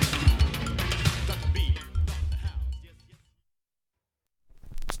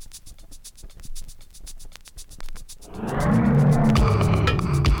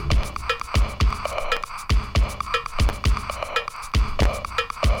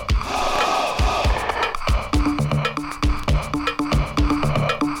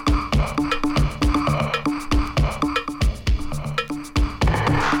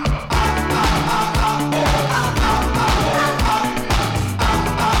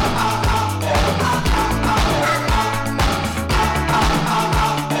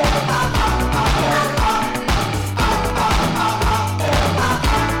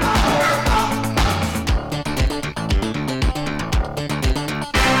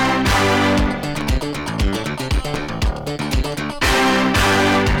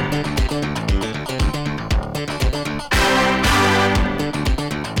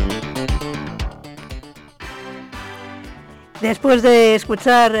 después de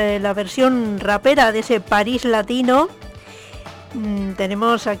escuchar la versión rapera de ese París latino,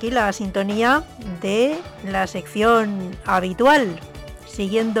 tenemos aquí la sintonía de la sección habitual,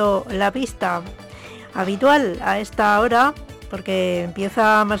 siguiendo la pista habitual a esta hora, porque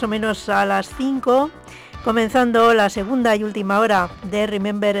empieza más o menos a las 5, comenzando la segunda y última hora de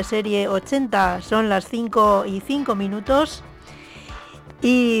Remember Serie 80, son las 5:05,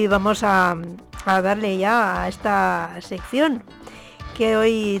 y vamos a darle ya a esta sección, que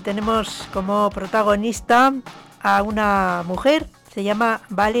hoy tenemos como protagonista a una mujer, se llama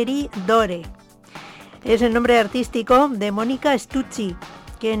Valerie Dore. Es el nombre artístico de Monica Stucci,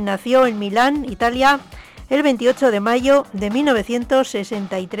 quien nació en Milán, Italia, el 28 de mayo de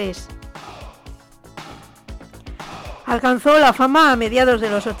 1963. Alcanzó la fama a mediados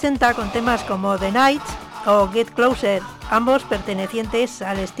de los 80 con temas como The Night o Get Closer, ambos pertenecientes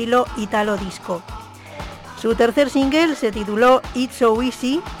al estilo Italo Disco. Su tercer single se tituló It's So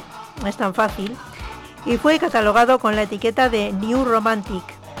Easy, no es tan fácil, y fue catalogado con la etiqueta de New Romantic.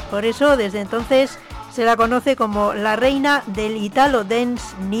 Por eso, desde entonces, se la conoce como la reina del Italo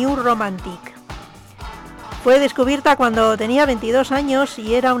Dance New Romantic. Fue descubierta cuando tenía 22 años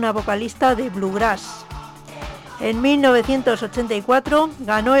y era una vocalista de bluegrass. En 1984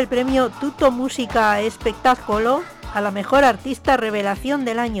 ganó el premio Tutto Musica Spettacolo a la mejor artista revelación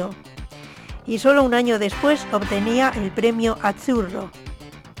del año, y solo un año después obtenía el premio Azzurro.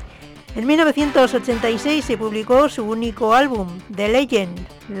 En 1986 se publicó su único álbum, The Legend,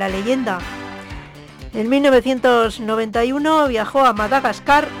 La Leyenda. En 1991 viajó a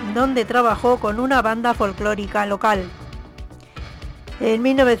Madagascar, donde trabajó con una banda folclórica local. En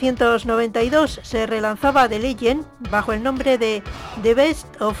 1992 se relanzaba The Legend bajo el nombre de The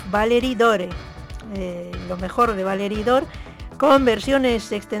Best of Valerie Dore, lo mejor de Valerie Dore, con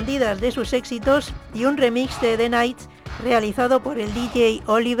versiones extendidas de sus éxitos y un remix de The Night realizado por el DJ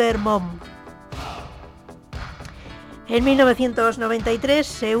Oliver Mom. En 1993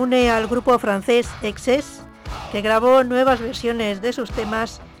 se une al grupo francés Excess, que grabó nuevas versiones de sus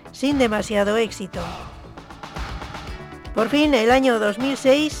temas sin demasiado éxito. Por fin, el año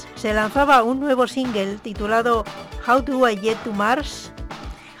 2006 se lanzaba un nuevo single titulado How Do I Get to Mars?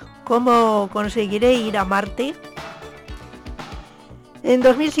 ¿Cómo conseguiré ir a Marte? En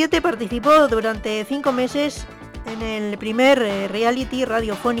 2007 participó durante 5 meses en el primer reality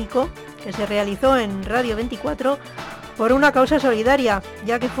radiofónico que se realizó en Radio 24 por una causa solidaria,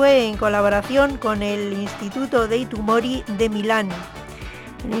 ya que fue en colaboración con el Instituto dei Tumori de Milán,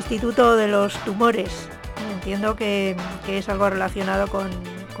 el Instituto de los Tumores. Entiendo que es algo relacionado con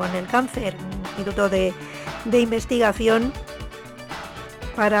el cáncer, un instituto de investigación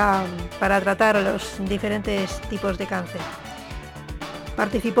para tratar los diferentes tipos de cáncer.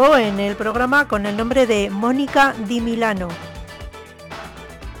 Participó en el programa con el nombre de Mónica Di Milano.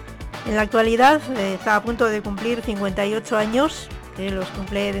 En la actualidad está a punto de cumplir 58 años, que los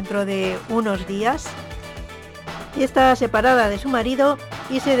cumple dentro de unos días, y está separada de su marido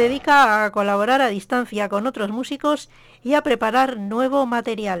y se dedica a colaborar a distancia con otros músicos y a preparar nuevo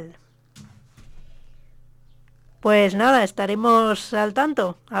material. Pues nada, estaremos al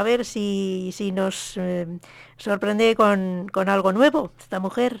tanto, a ver si nos sorprende con algo nuevo. Esta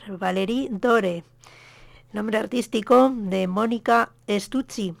mujer, Valerie Dore, nombre artístico de Monica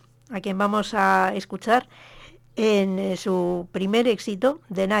Stucci, a quien vamos a escuchar en su primer éxito,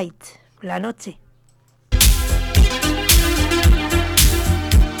 The Night, La Noche.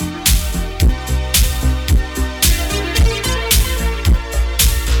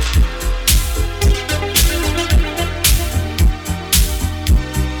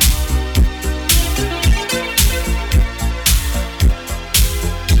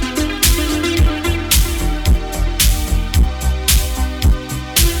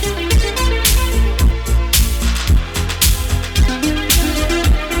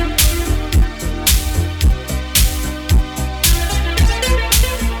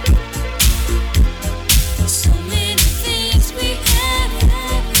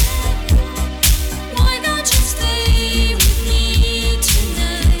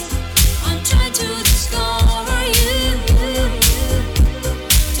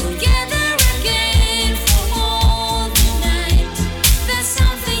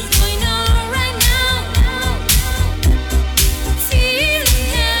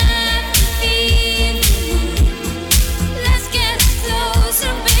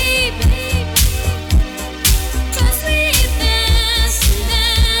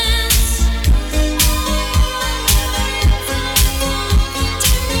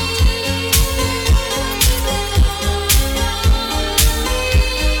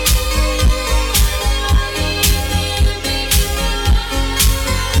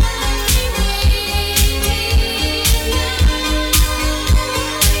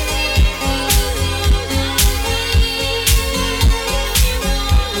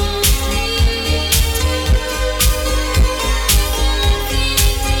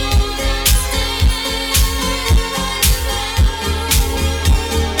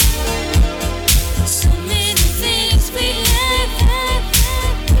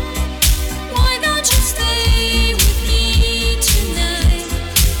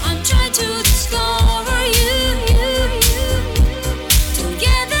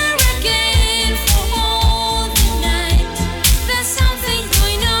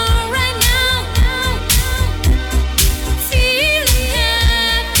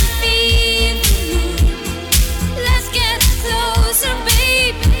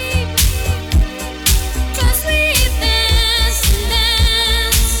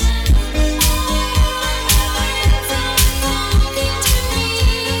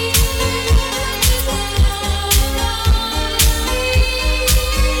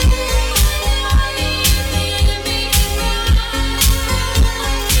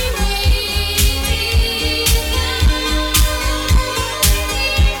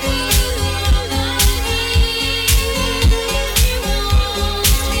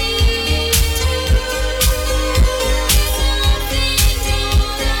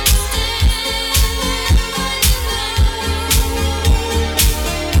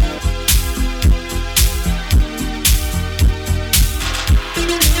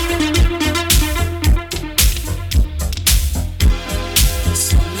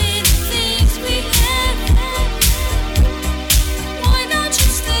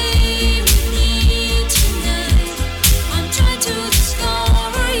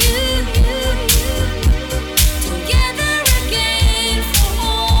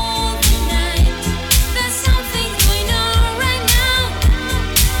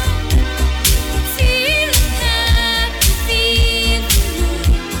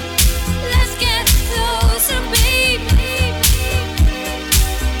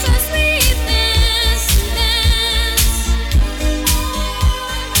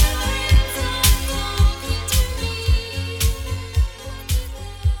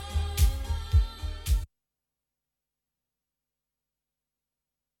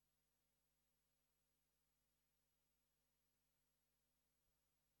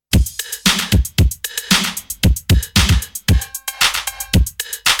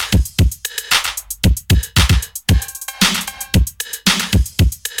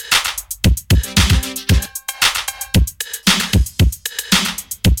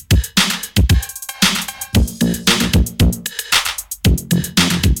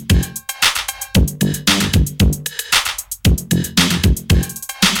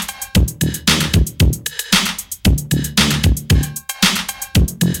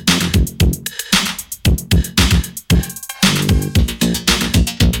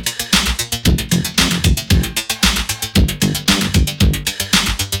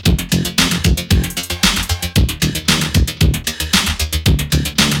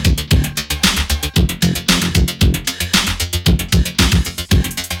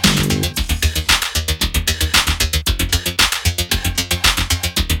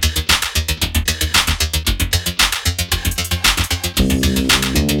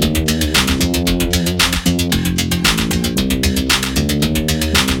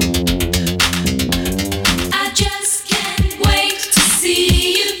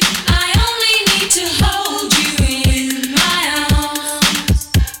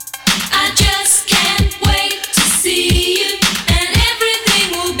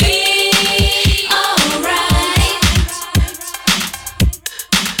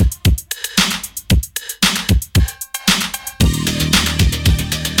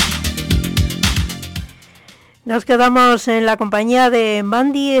 Nos quedamos en la compañía de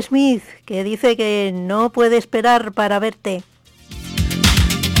Mandy Smith, que dice que no puede esperar para verte.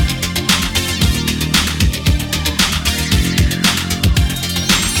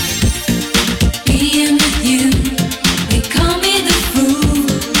 Being with you, they call me the fool.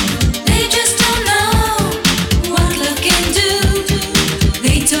 They just don't know what love can do.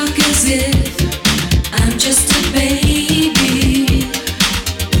 They talk as if I'm just a baby.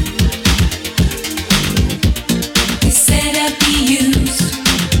 They said I'd be used,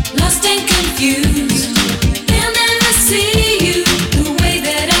 lost and confused. They'll never see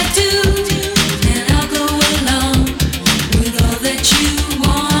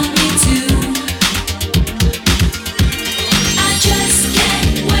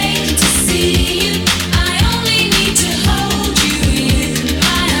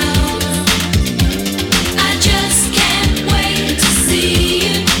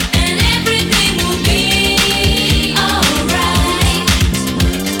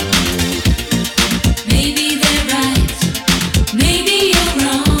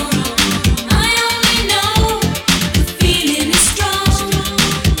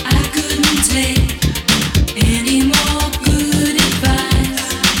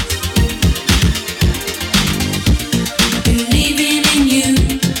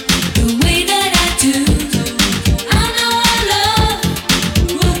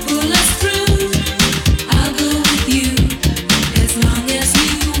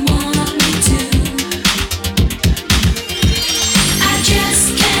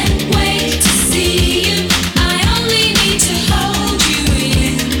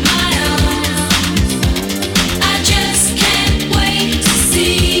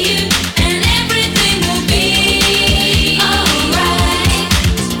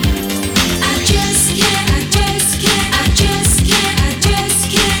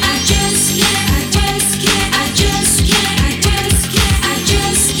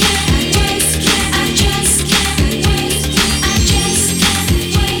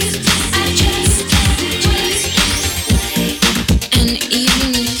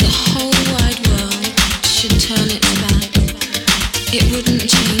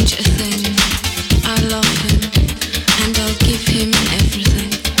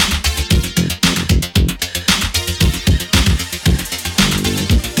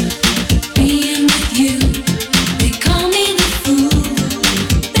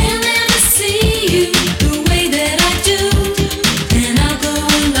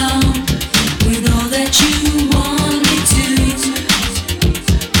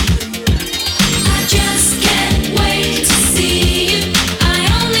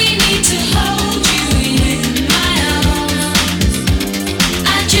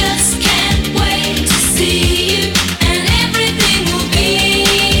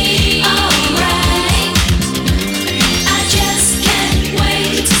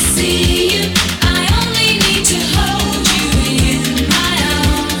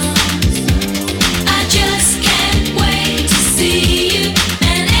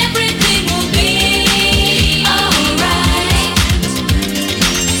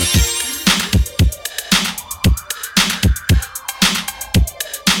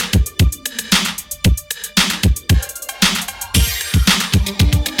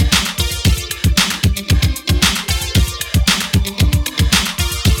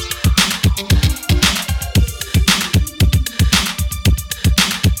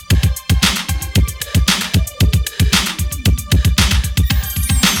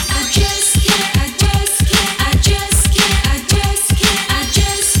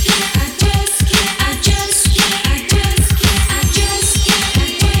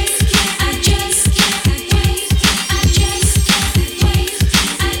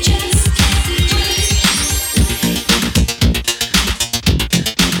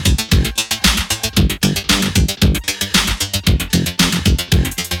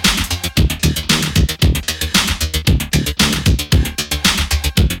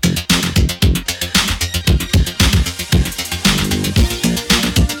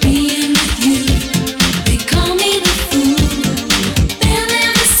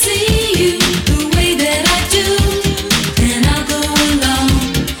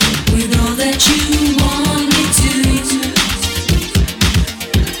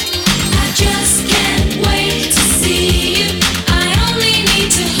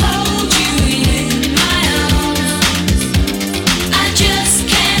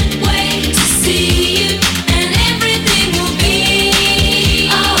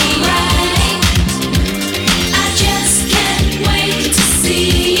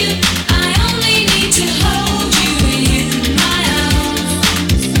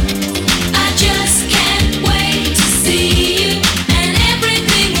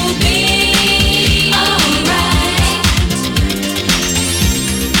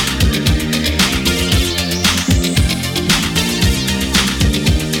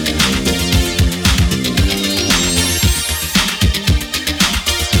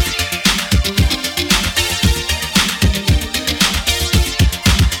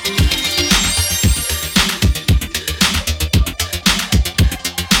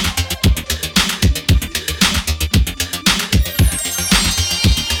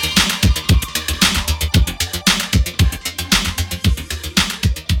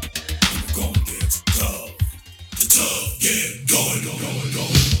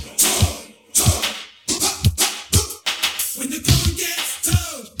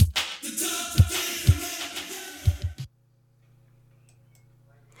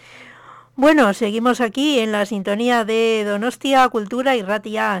Bueno, seguimos aquí en la sintonía de Donostia Cultura y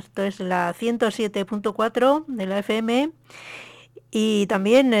Ratia. Esto es la 107.4 de la FM y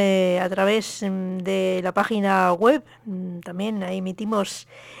también a través de la página web. También emitimos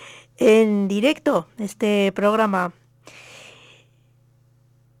en directo este programa.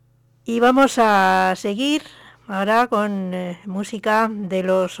 Y vamos a seguir ahora con música de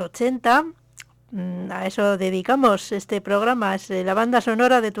los 80. A eso dedicamos este programa, es la banda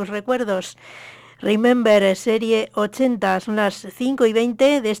sonora de tus recuerdos. Remember Serie 80, son las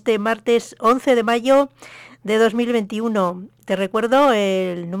 5:20 de este martes 11 de mayo de 2021. Te recuerdo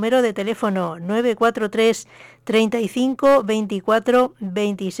el número de teléfono 943 35 24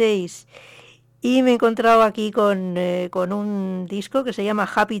 26. Y me he encontrado aquí con un disco que se llama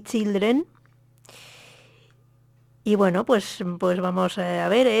Happy Children. Y bueno, pues vamos a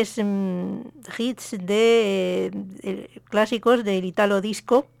ver, es hits de clásicos del Italo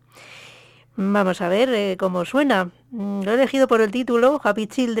Disco. Vamos a ver cómo suena. Lo he elegido por el título, Happy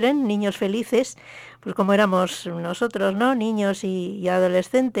Children, niños felices, pues como éramos nosotros, ¿no? Niños y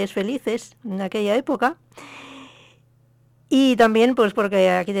adolescentes felices en aquella época. Y también pues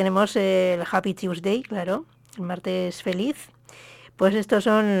porque aquí tenemos el Happy Tuesday, claro, el martes feliz. Pues estos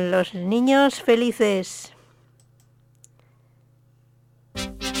son los niños felices.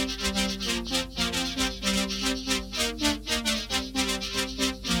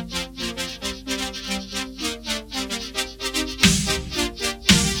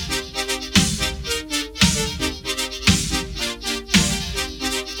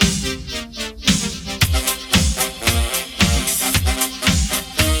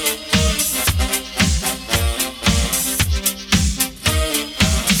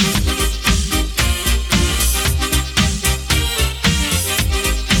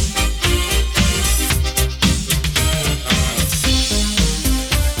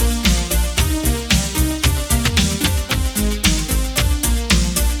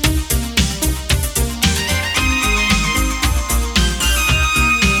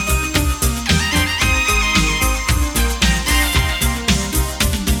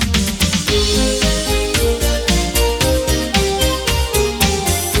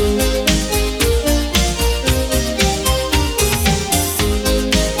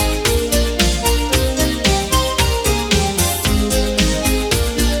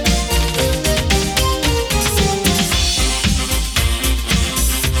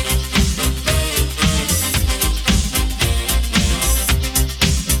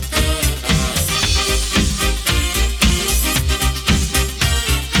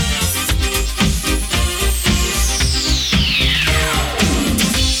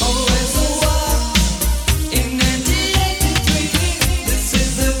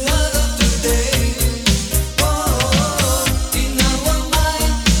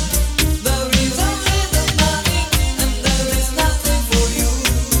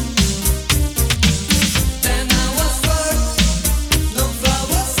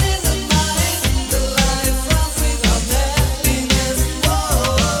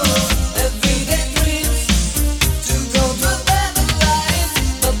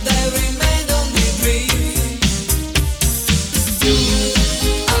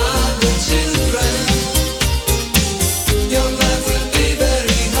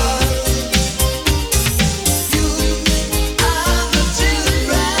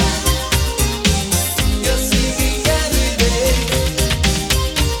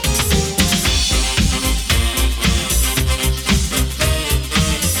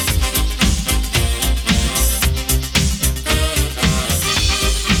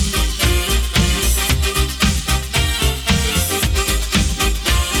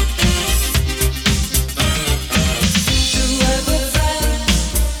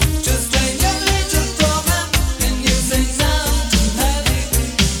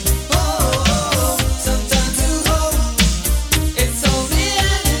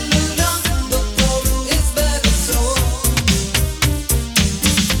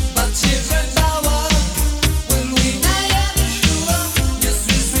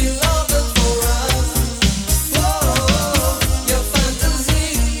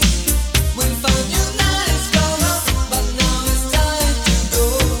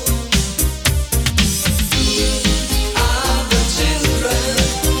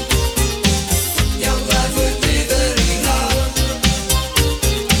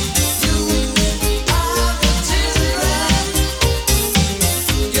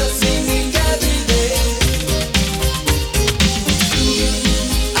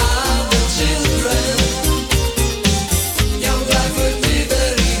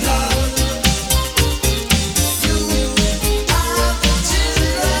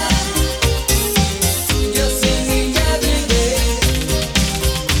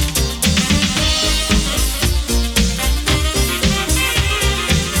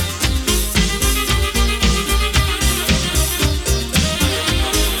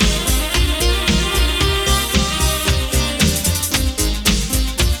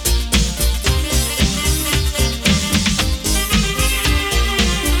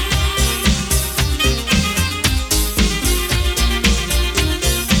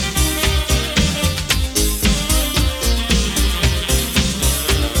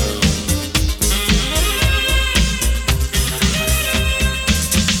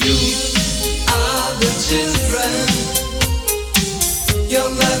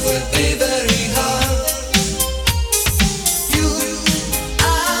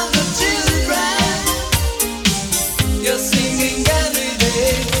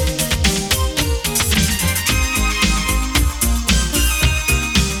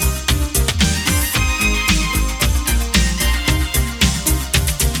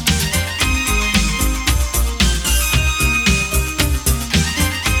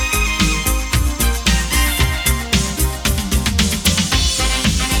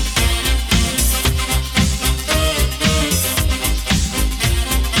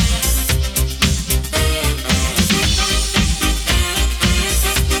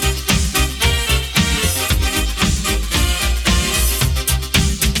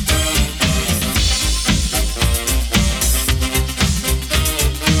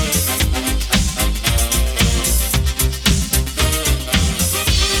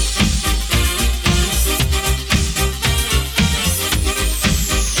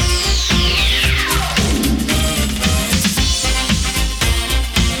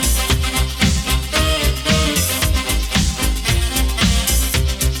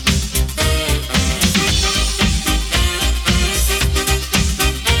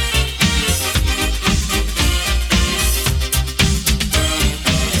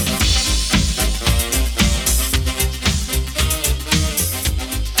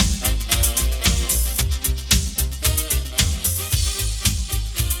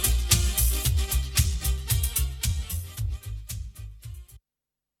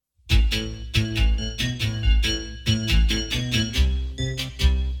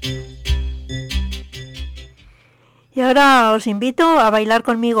 Y ahora os invito a bailar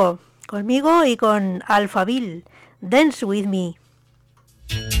conmigo y con Alphaville. Dance with me.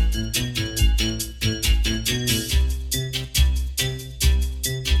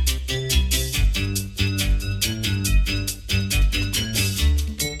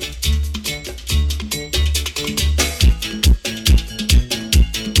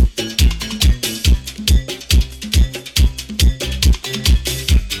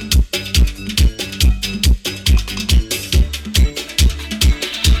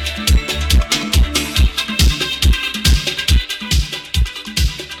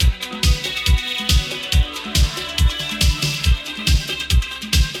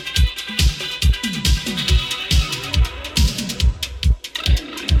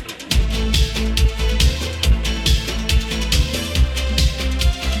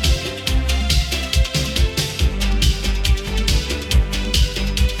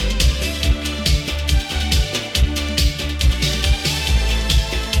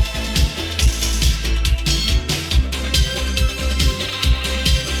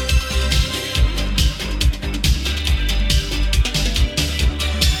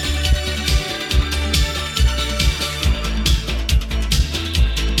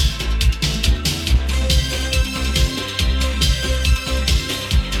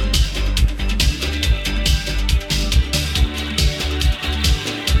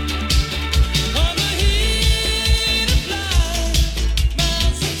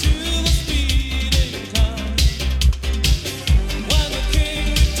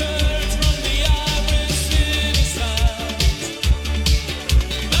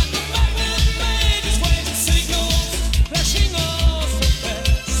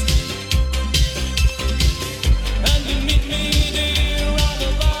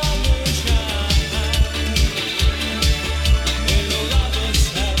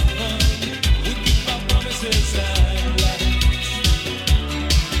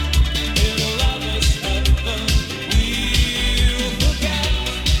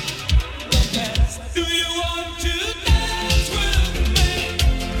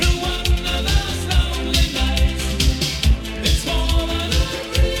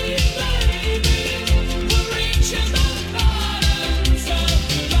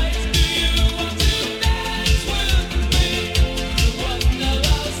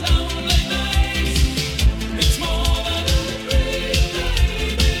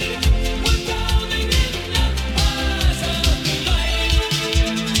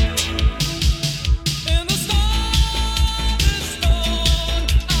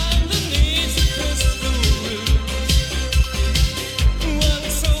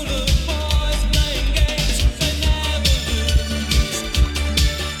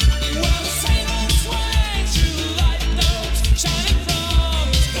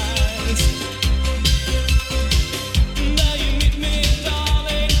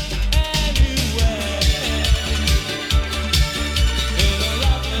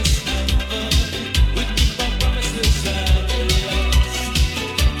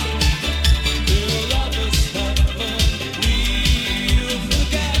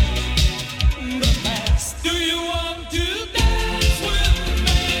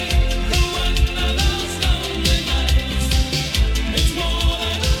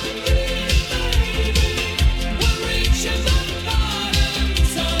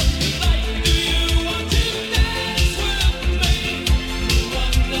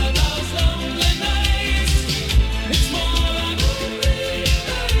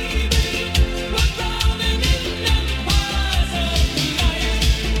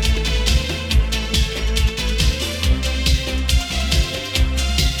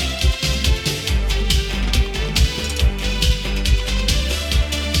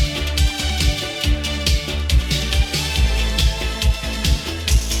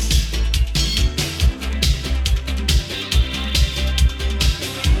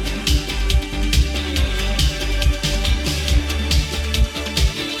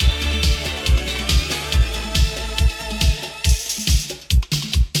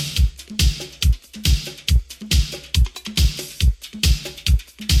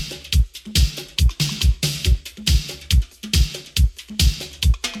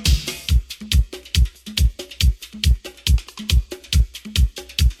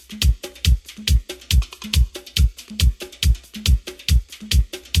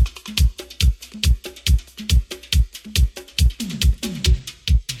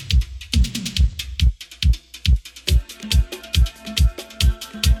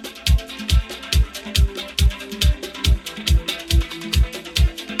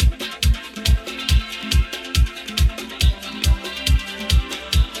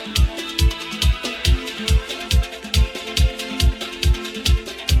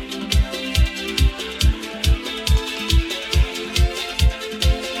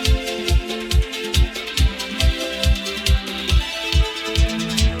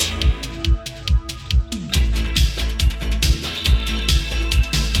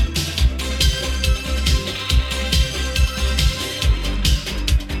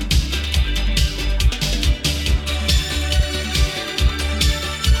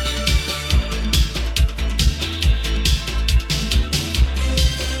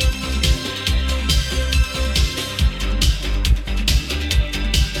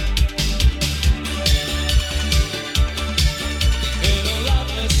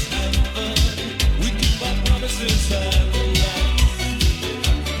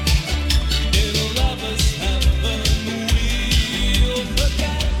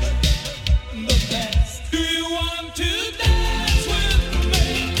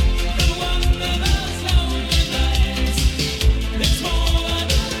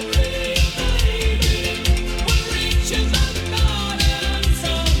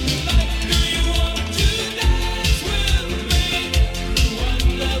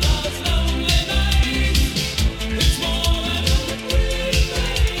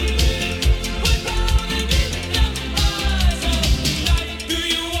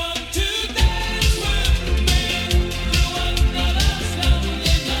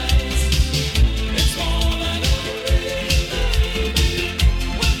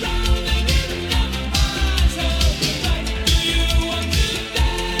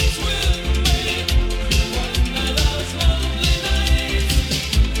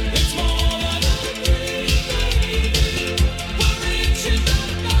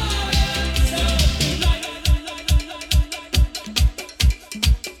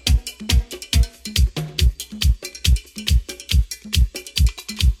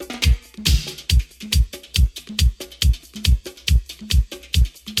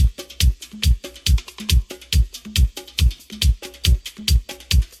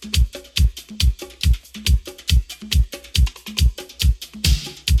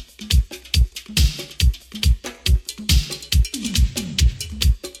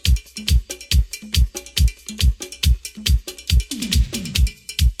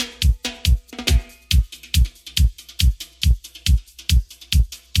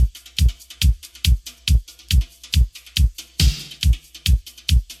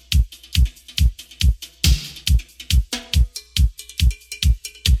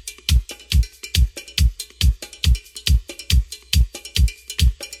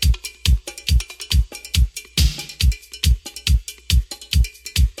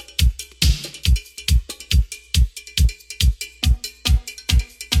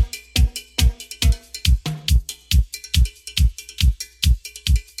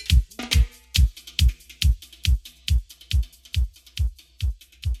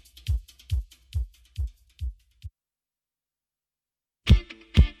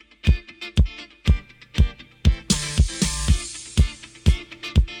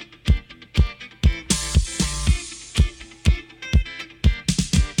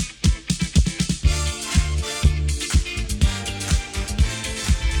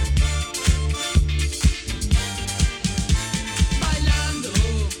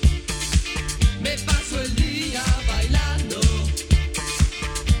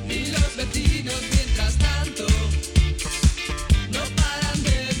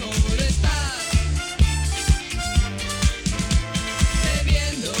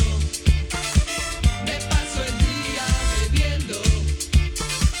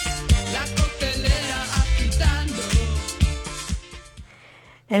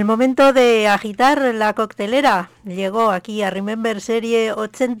 El momento de agitar la coctelera llegó aquí a Remember Serie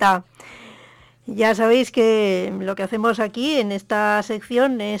 80. Ya sabéis que lo que hacemos aquí en esta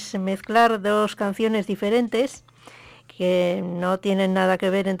sección es mezclar dos canciones diferentes que no tienen nada que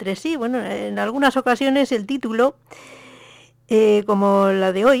ver entre sí. Bueno, en algunas ocasiones el título, como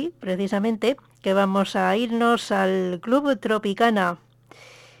la de hoy, precisamente, que vamos a irnos al Club Tropicana.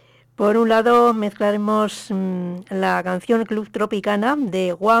 Por un lado mezclaremos la canción Club Tropicana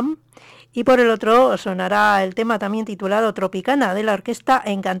de Guam y por el otro sonará el tema también titulado Tropicana de la Orquesta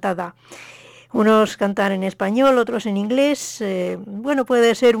Encantada. Unos cantan en español, otros en inglés. Bueno,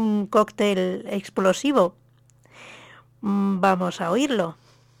 puede ser un cóctel explosivo. Vamos a oírlo.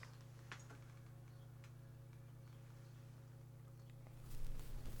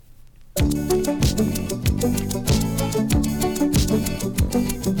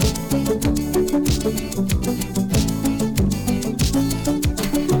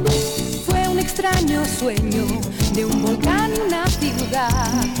 Fue un extraño sueño de un volcán y una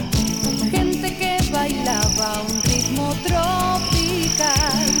ciudad, gente que bailaba un ritmo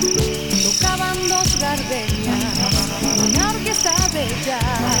tropical, tocaban dos gardenias, una orquesta de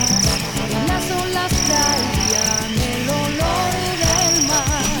jazz, en las olas traían el olor del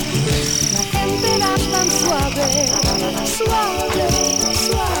mar, la gente era tan suave, suave,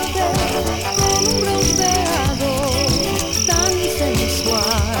 suave, con un bronceado tan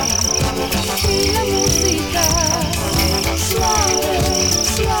sensual, y la música suave,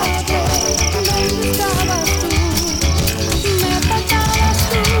 suave, ¿dónde estabas tú? Me faltabas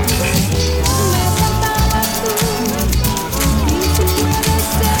tú, me faltabas tú, y si puedes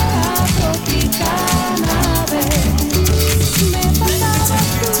ser tropicana, me faltabas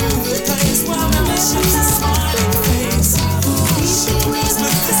tú, me faltabas tú, y si puedes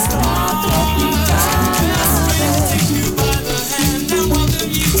ser tropicana,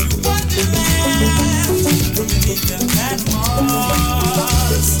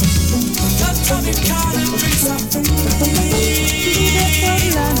 vive por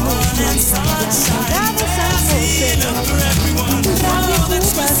la noche, la ciudad de San José, Radio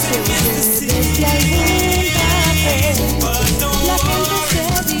Cuba se oye desde algún café, la gente se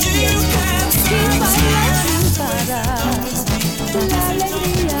divierte y baila sin parar, la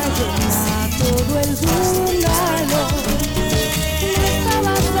alegría llena todo el bungalow.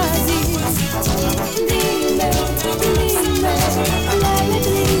 Estabas allí, dime, dime, la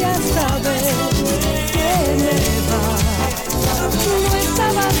alegría saber que me va. No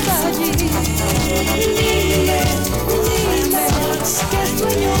estabas allí, dime, dime, qué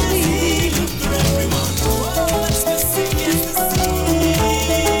sueño viví. Estabas allí,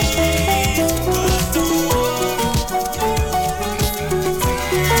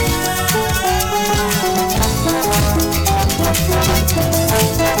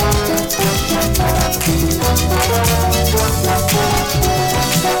 dime, dime,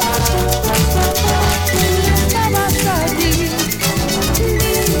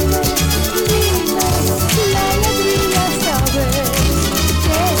 la alegría saber que me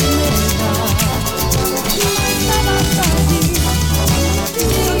va. Estabas allí,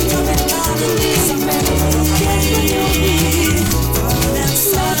 dime, dime, qué sueño viví. Me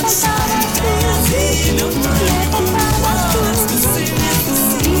faltabas tú, me faltabas tú, y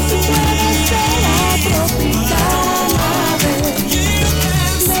si puedes ser tropicana,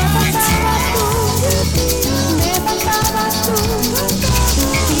 me faltabas tú, me faltabas tú,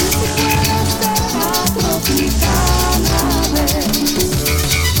 y si puedes ser tropicana,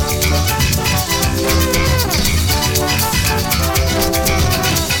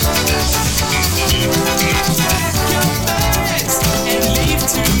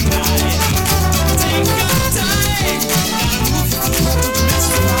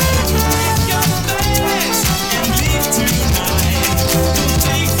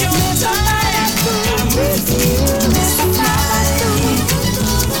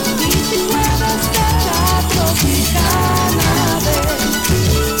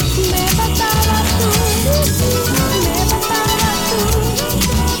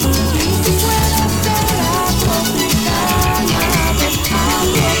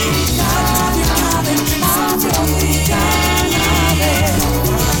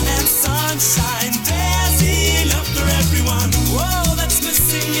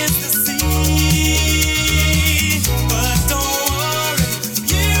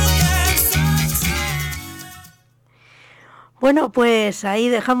 Bueno, pues ahí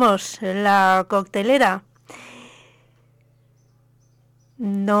dejamos la coctelera.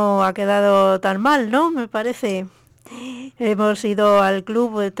 No ha quedado tan mal, ¿no? Me parece. Hemos ido al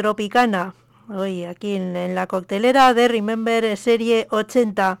Club Tropicana, hoy aquí en la coctelera de Remember Serie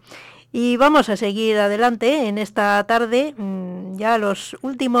 80. Y vamos a seguir adelante en esta tarde, ya los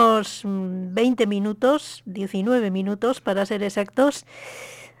últimos 20 minutos, 19 minutos para ser exactos,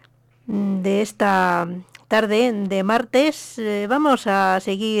 de esta tarde de martes. Vamos a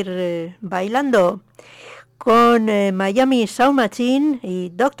seguir bailando con Miami Sound Machine y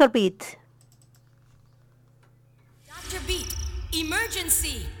Dr. Beat. Dr. Beat,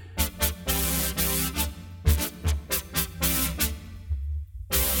 emergency.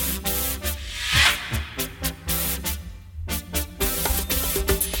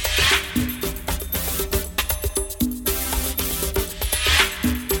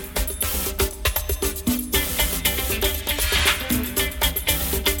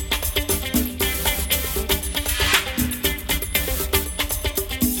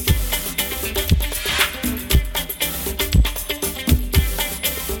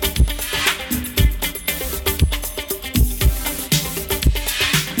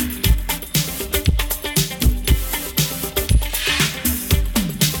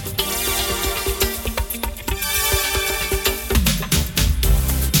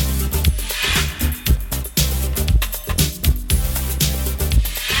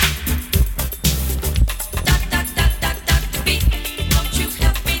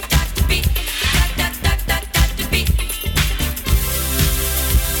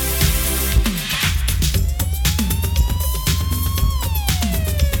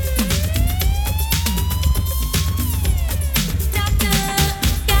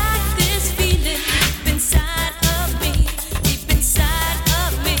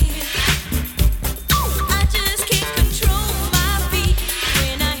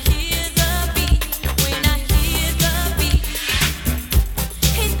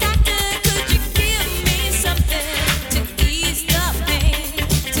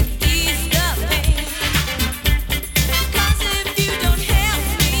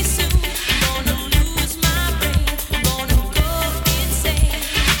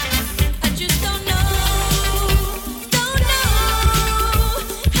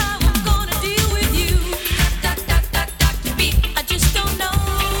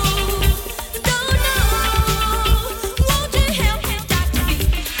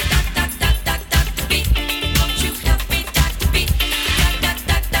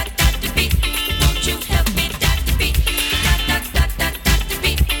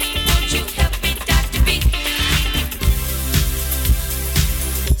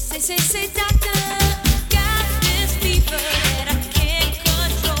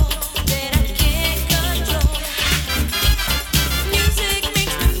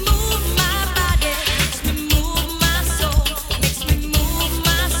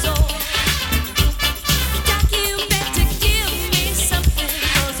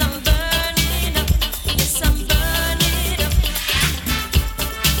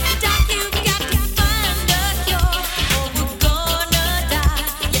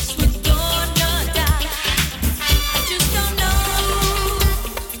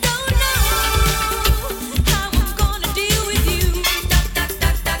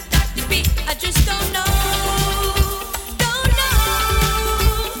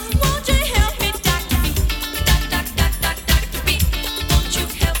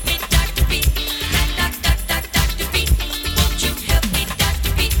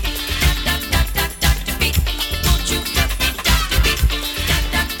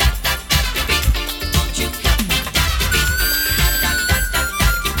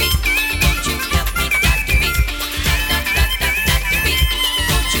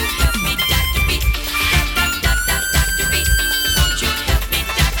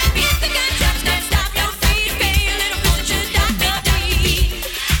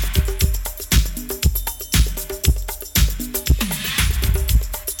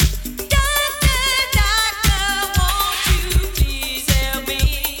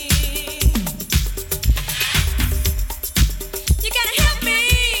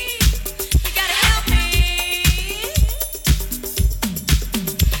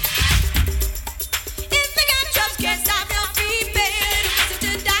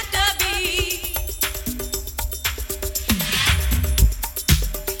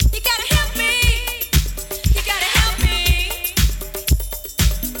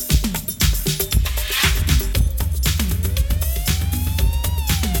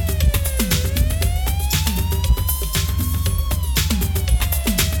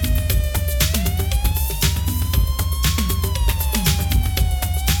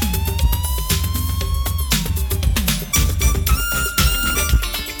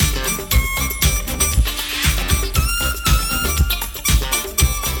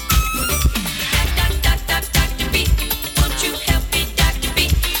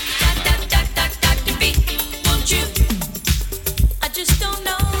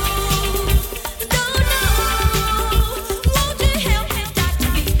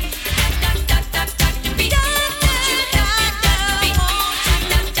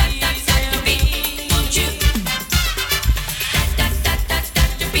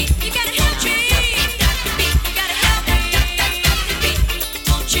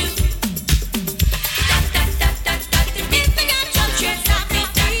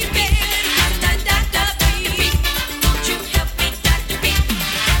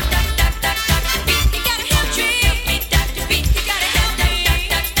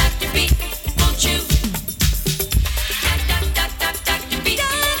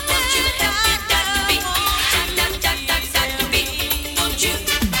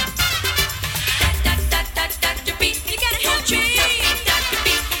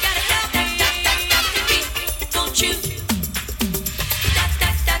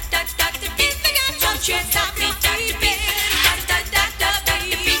 Won't you help me, Dr. B? Dr.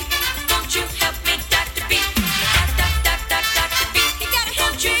 B. Won't you help me, Dr. B? Dr. B. You gotta help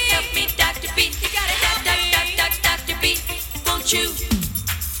me. Won't you help me, Dr. B? You gotta help me. Dr. B. Won't you?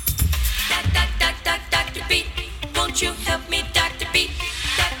 Dr. B. Won't you help me, Dr. B?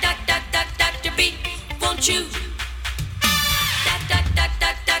 Dr. B. Won't you?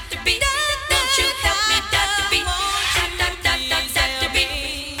 Dr. B. Won't you help me, Dr. B? Dr. B.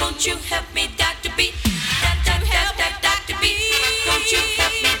 Won't you help me, Dr. B? Dr. B. Won't you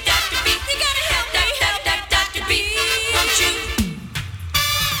help me, Dr. B? You gotta help Dr. B. Won't you?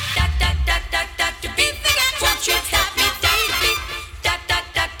 Dr. B. Won't you help me, Dr. B?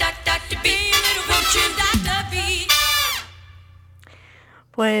 Dr. B. Won't you, Dr. B?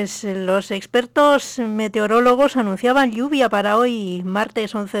 Pues los expertos meteorólogos anunciaban lluvia para hoy,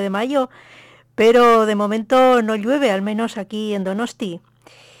 martes 11 de mayo, pero de momento no llueve, al menos aquí en Donosti.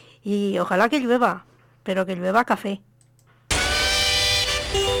 Y ojalá que llueva, pero que llueva café.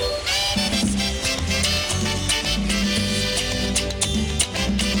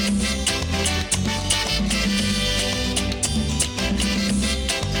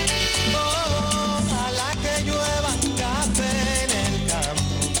 Ojalá que llueva café en el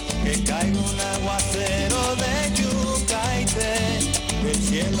campo, que caiga un aguacero de yuca y té, del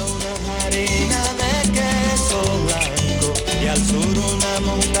cielo una harina de queso blanco y al sur una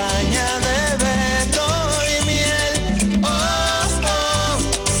montaña de berro y miel.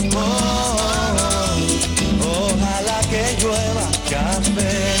 Ojalá que llueva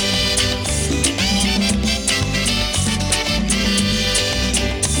café.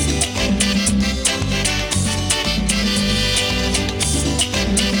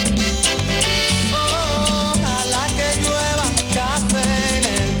 Ojalá que llueva café en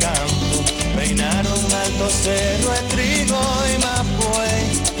el campo, peinar un alto cerro de trigo y mapuey,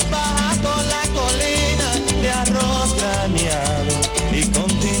 baja por la colina de arroz graneado y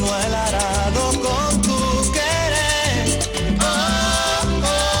continúa el arado con tu querer.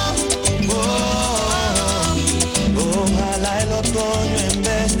 Ojalá el otoño en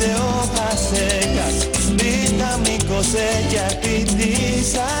vez de hojas secas vista mi cosecha y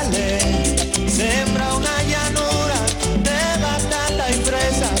sale. Sembra una llanura de batata y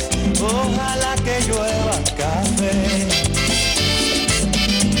fresas, ojalá que llueva café.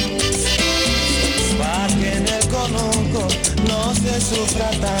 Pa' que en el conuco no se sufra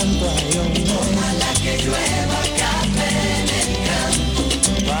tanto, ay, hombre. Ojalá que llueva café en el campo.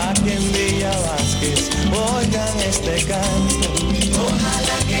 Pa' que en Villa Vázquez oigan este canto.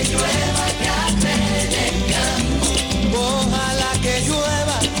 Ojalá que llueva café en el campo. Ojalá que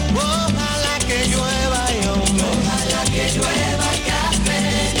llueva, ay, hombre. Ojalá que llueva café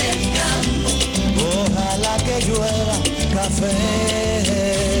en el campo. Ojalá que llueva café.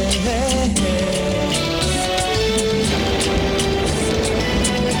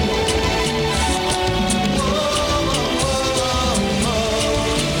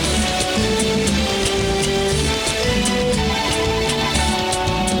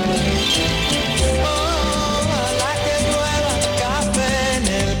 Ojalá que llueva café en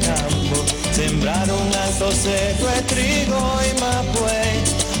el campo, sembrar un alto cerro de trigo y mapuey,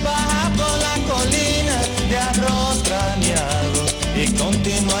 baja por la colina de arroz graneado y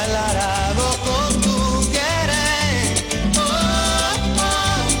continúa el arado con tu querer.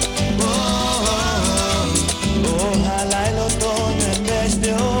 Ojalá el otoño en vez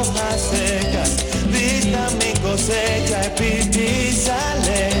de hojas secas vista mi cosecha y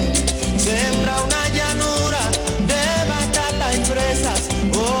sale. Sembra una llanura de batata y fresas,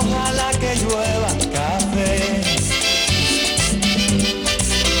 ojalá que llueva café.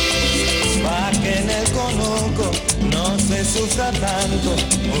 Pa' que en el conuco no se sufra tanto,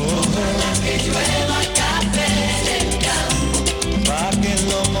 ojalá que llueva café en el campo. Pa' que en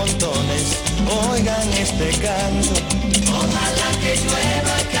los montones oigan este canto, ojalá que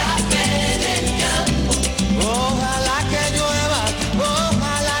llueva café en el campo. Ojalá que llueva,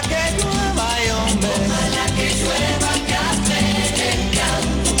 ay, hombre. Ojalá que llueva café en el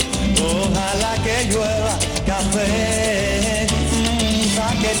campo. Ojalá que llueva café,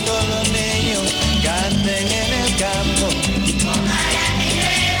 pa' que todos los niños canten en el campo. Ojalá que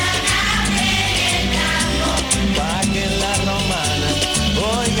llueva café en el campo. Pa' que en la romana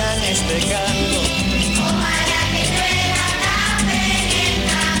oigan este canto. Ojalá que llueva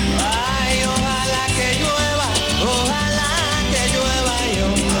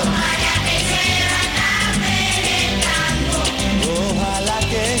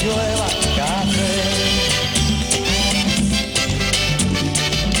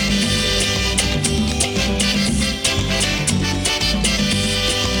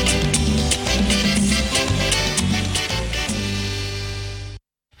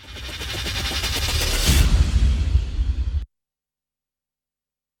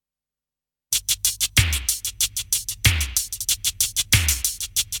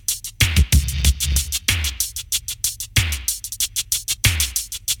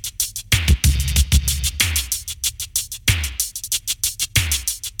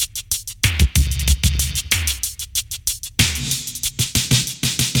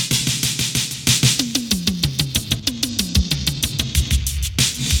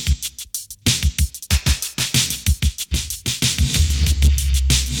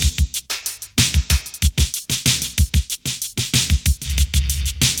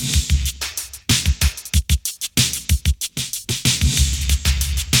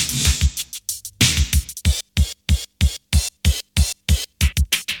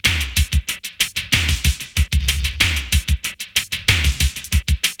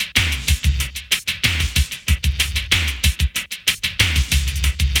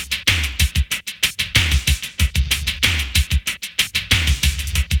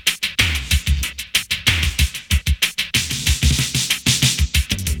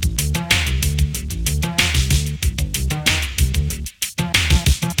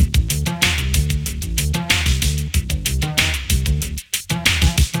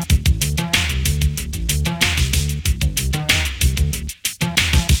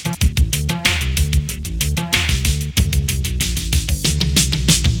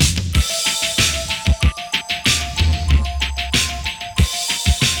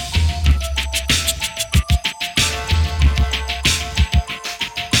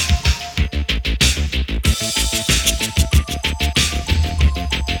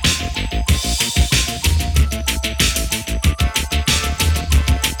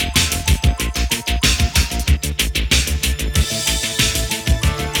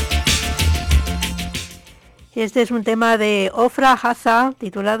Este es un tema de Ofra Haza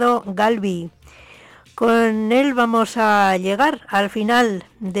titulado Galbi. Con él vamos a llegar al final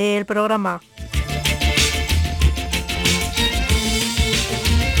del programa.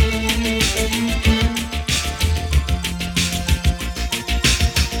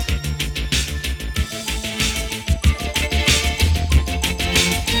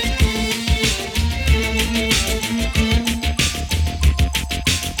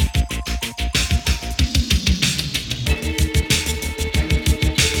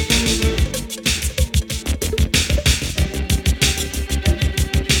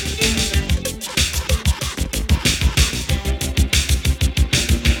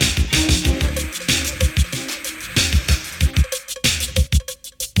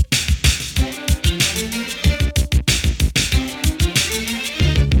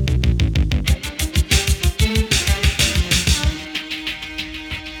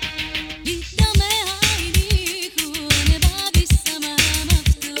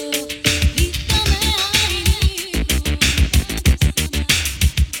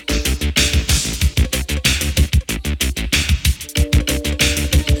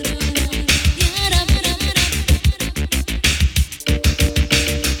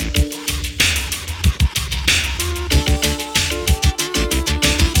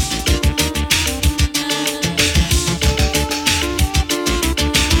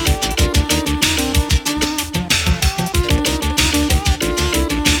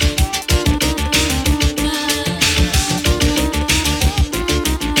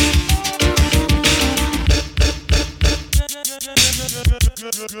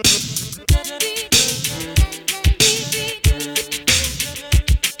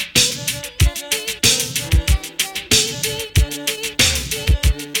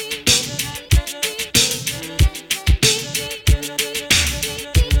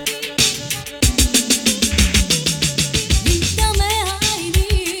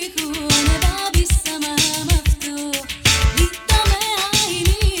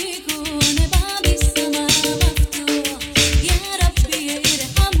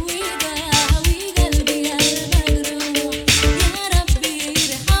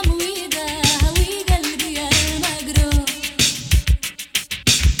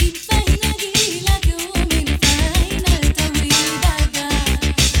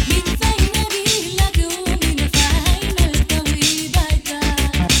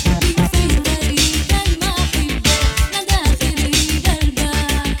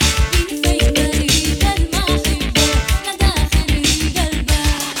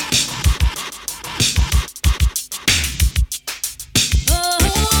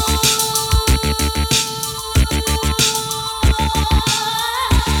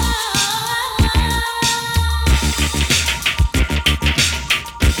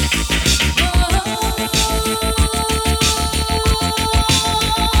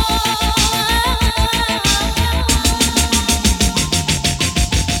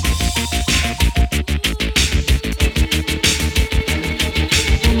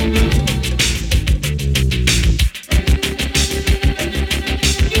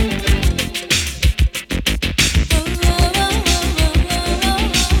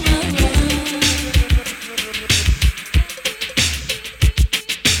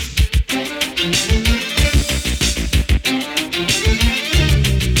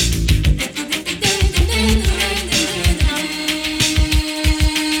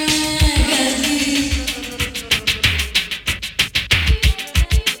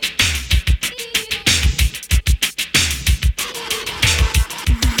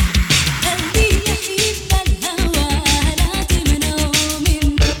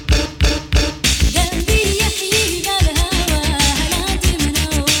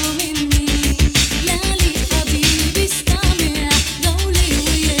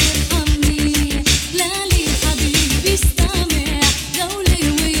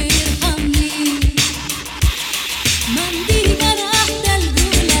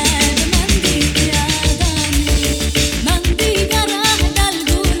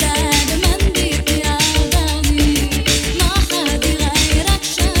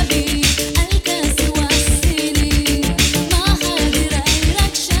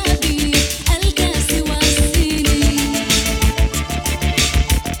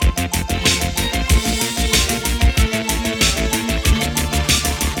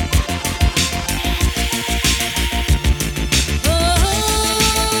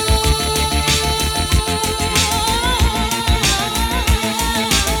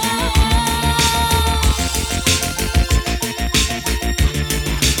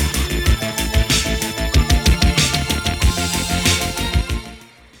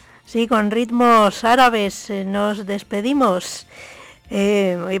 Sí, con ritmos árabes nos despedimos.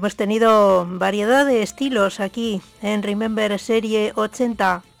 Hemos tenido variedad de estilos aquí en Remember Serie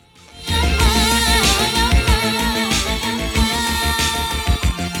 80.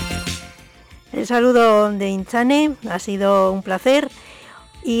 El saludo de Inchane, ha sido un placer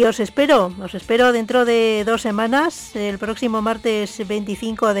y os espero dentro de 2 semanas, el próximo martes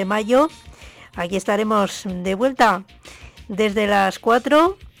 25 de mayo. Aquí estaremos de vuelta desde las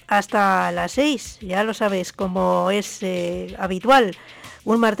 4 hasta las 6, ya lo sabes, como es habitual,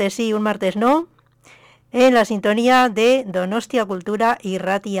 un martes sí, un martes no, en la sintonía de Donostia Cultura y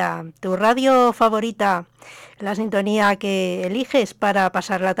Ratia, tu radio favorita, la sintonía que eliges para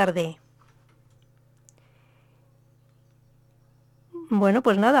pasar la tarde. Bueno,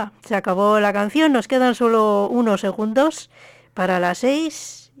 pues nada, se acabó la canción, nos quedan solo unos segundos para las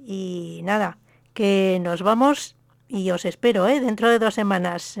 6 y nada, que nos vamos y os espero dentro de 2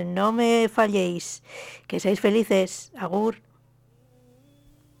 semanas. No me falléis, que seáis felices. Agur.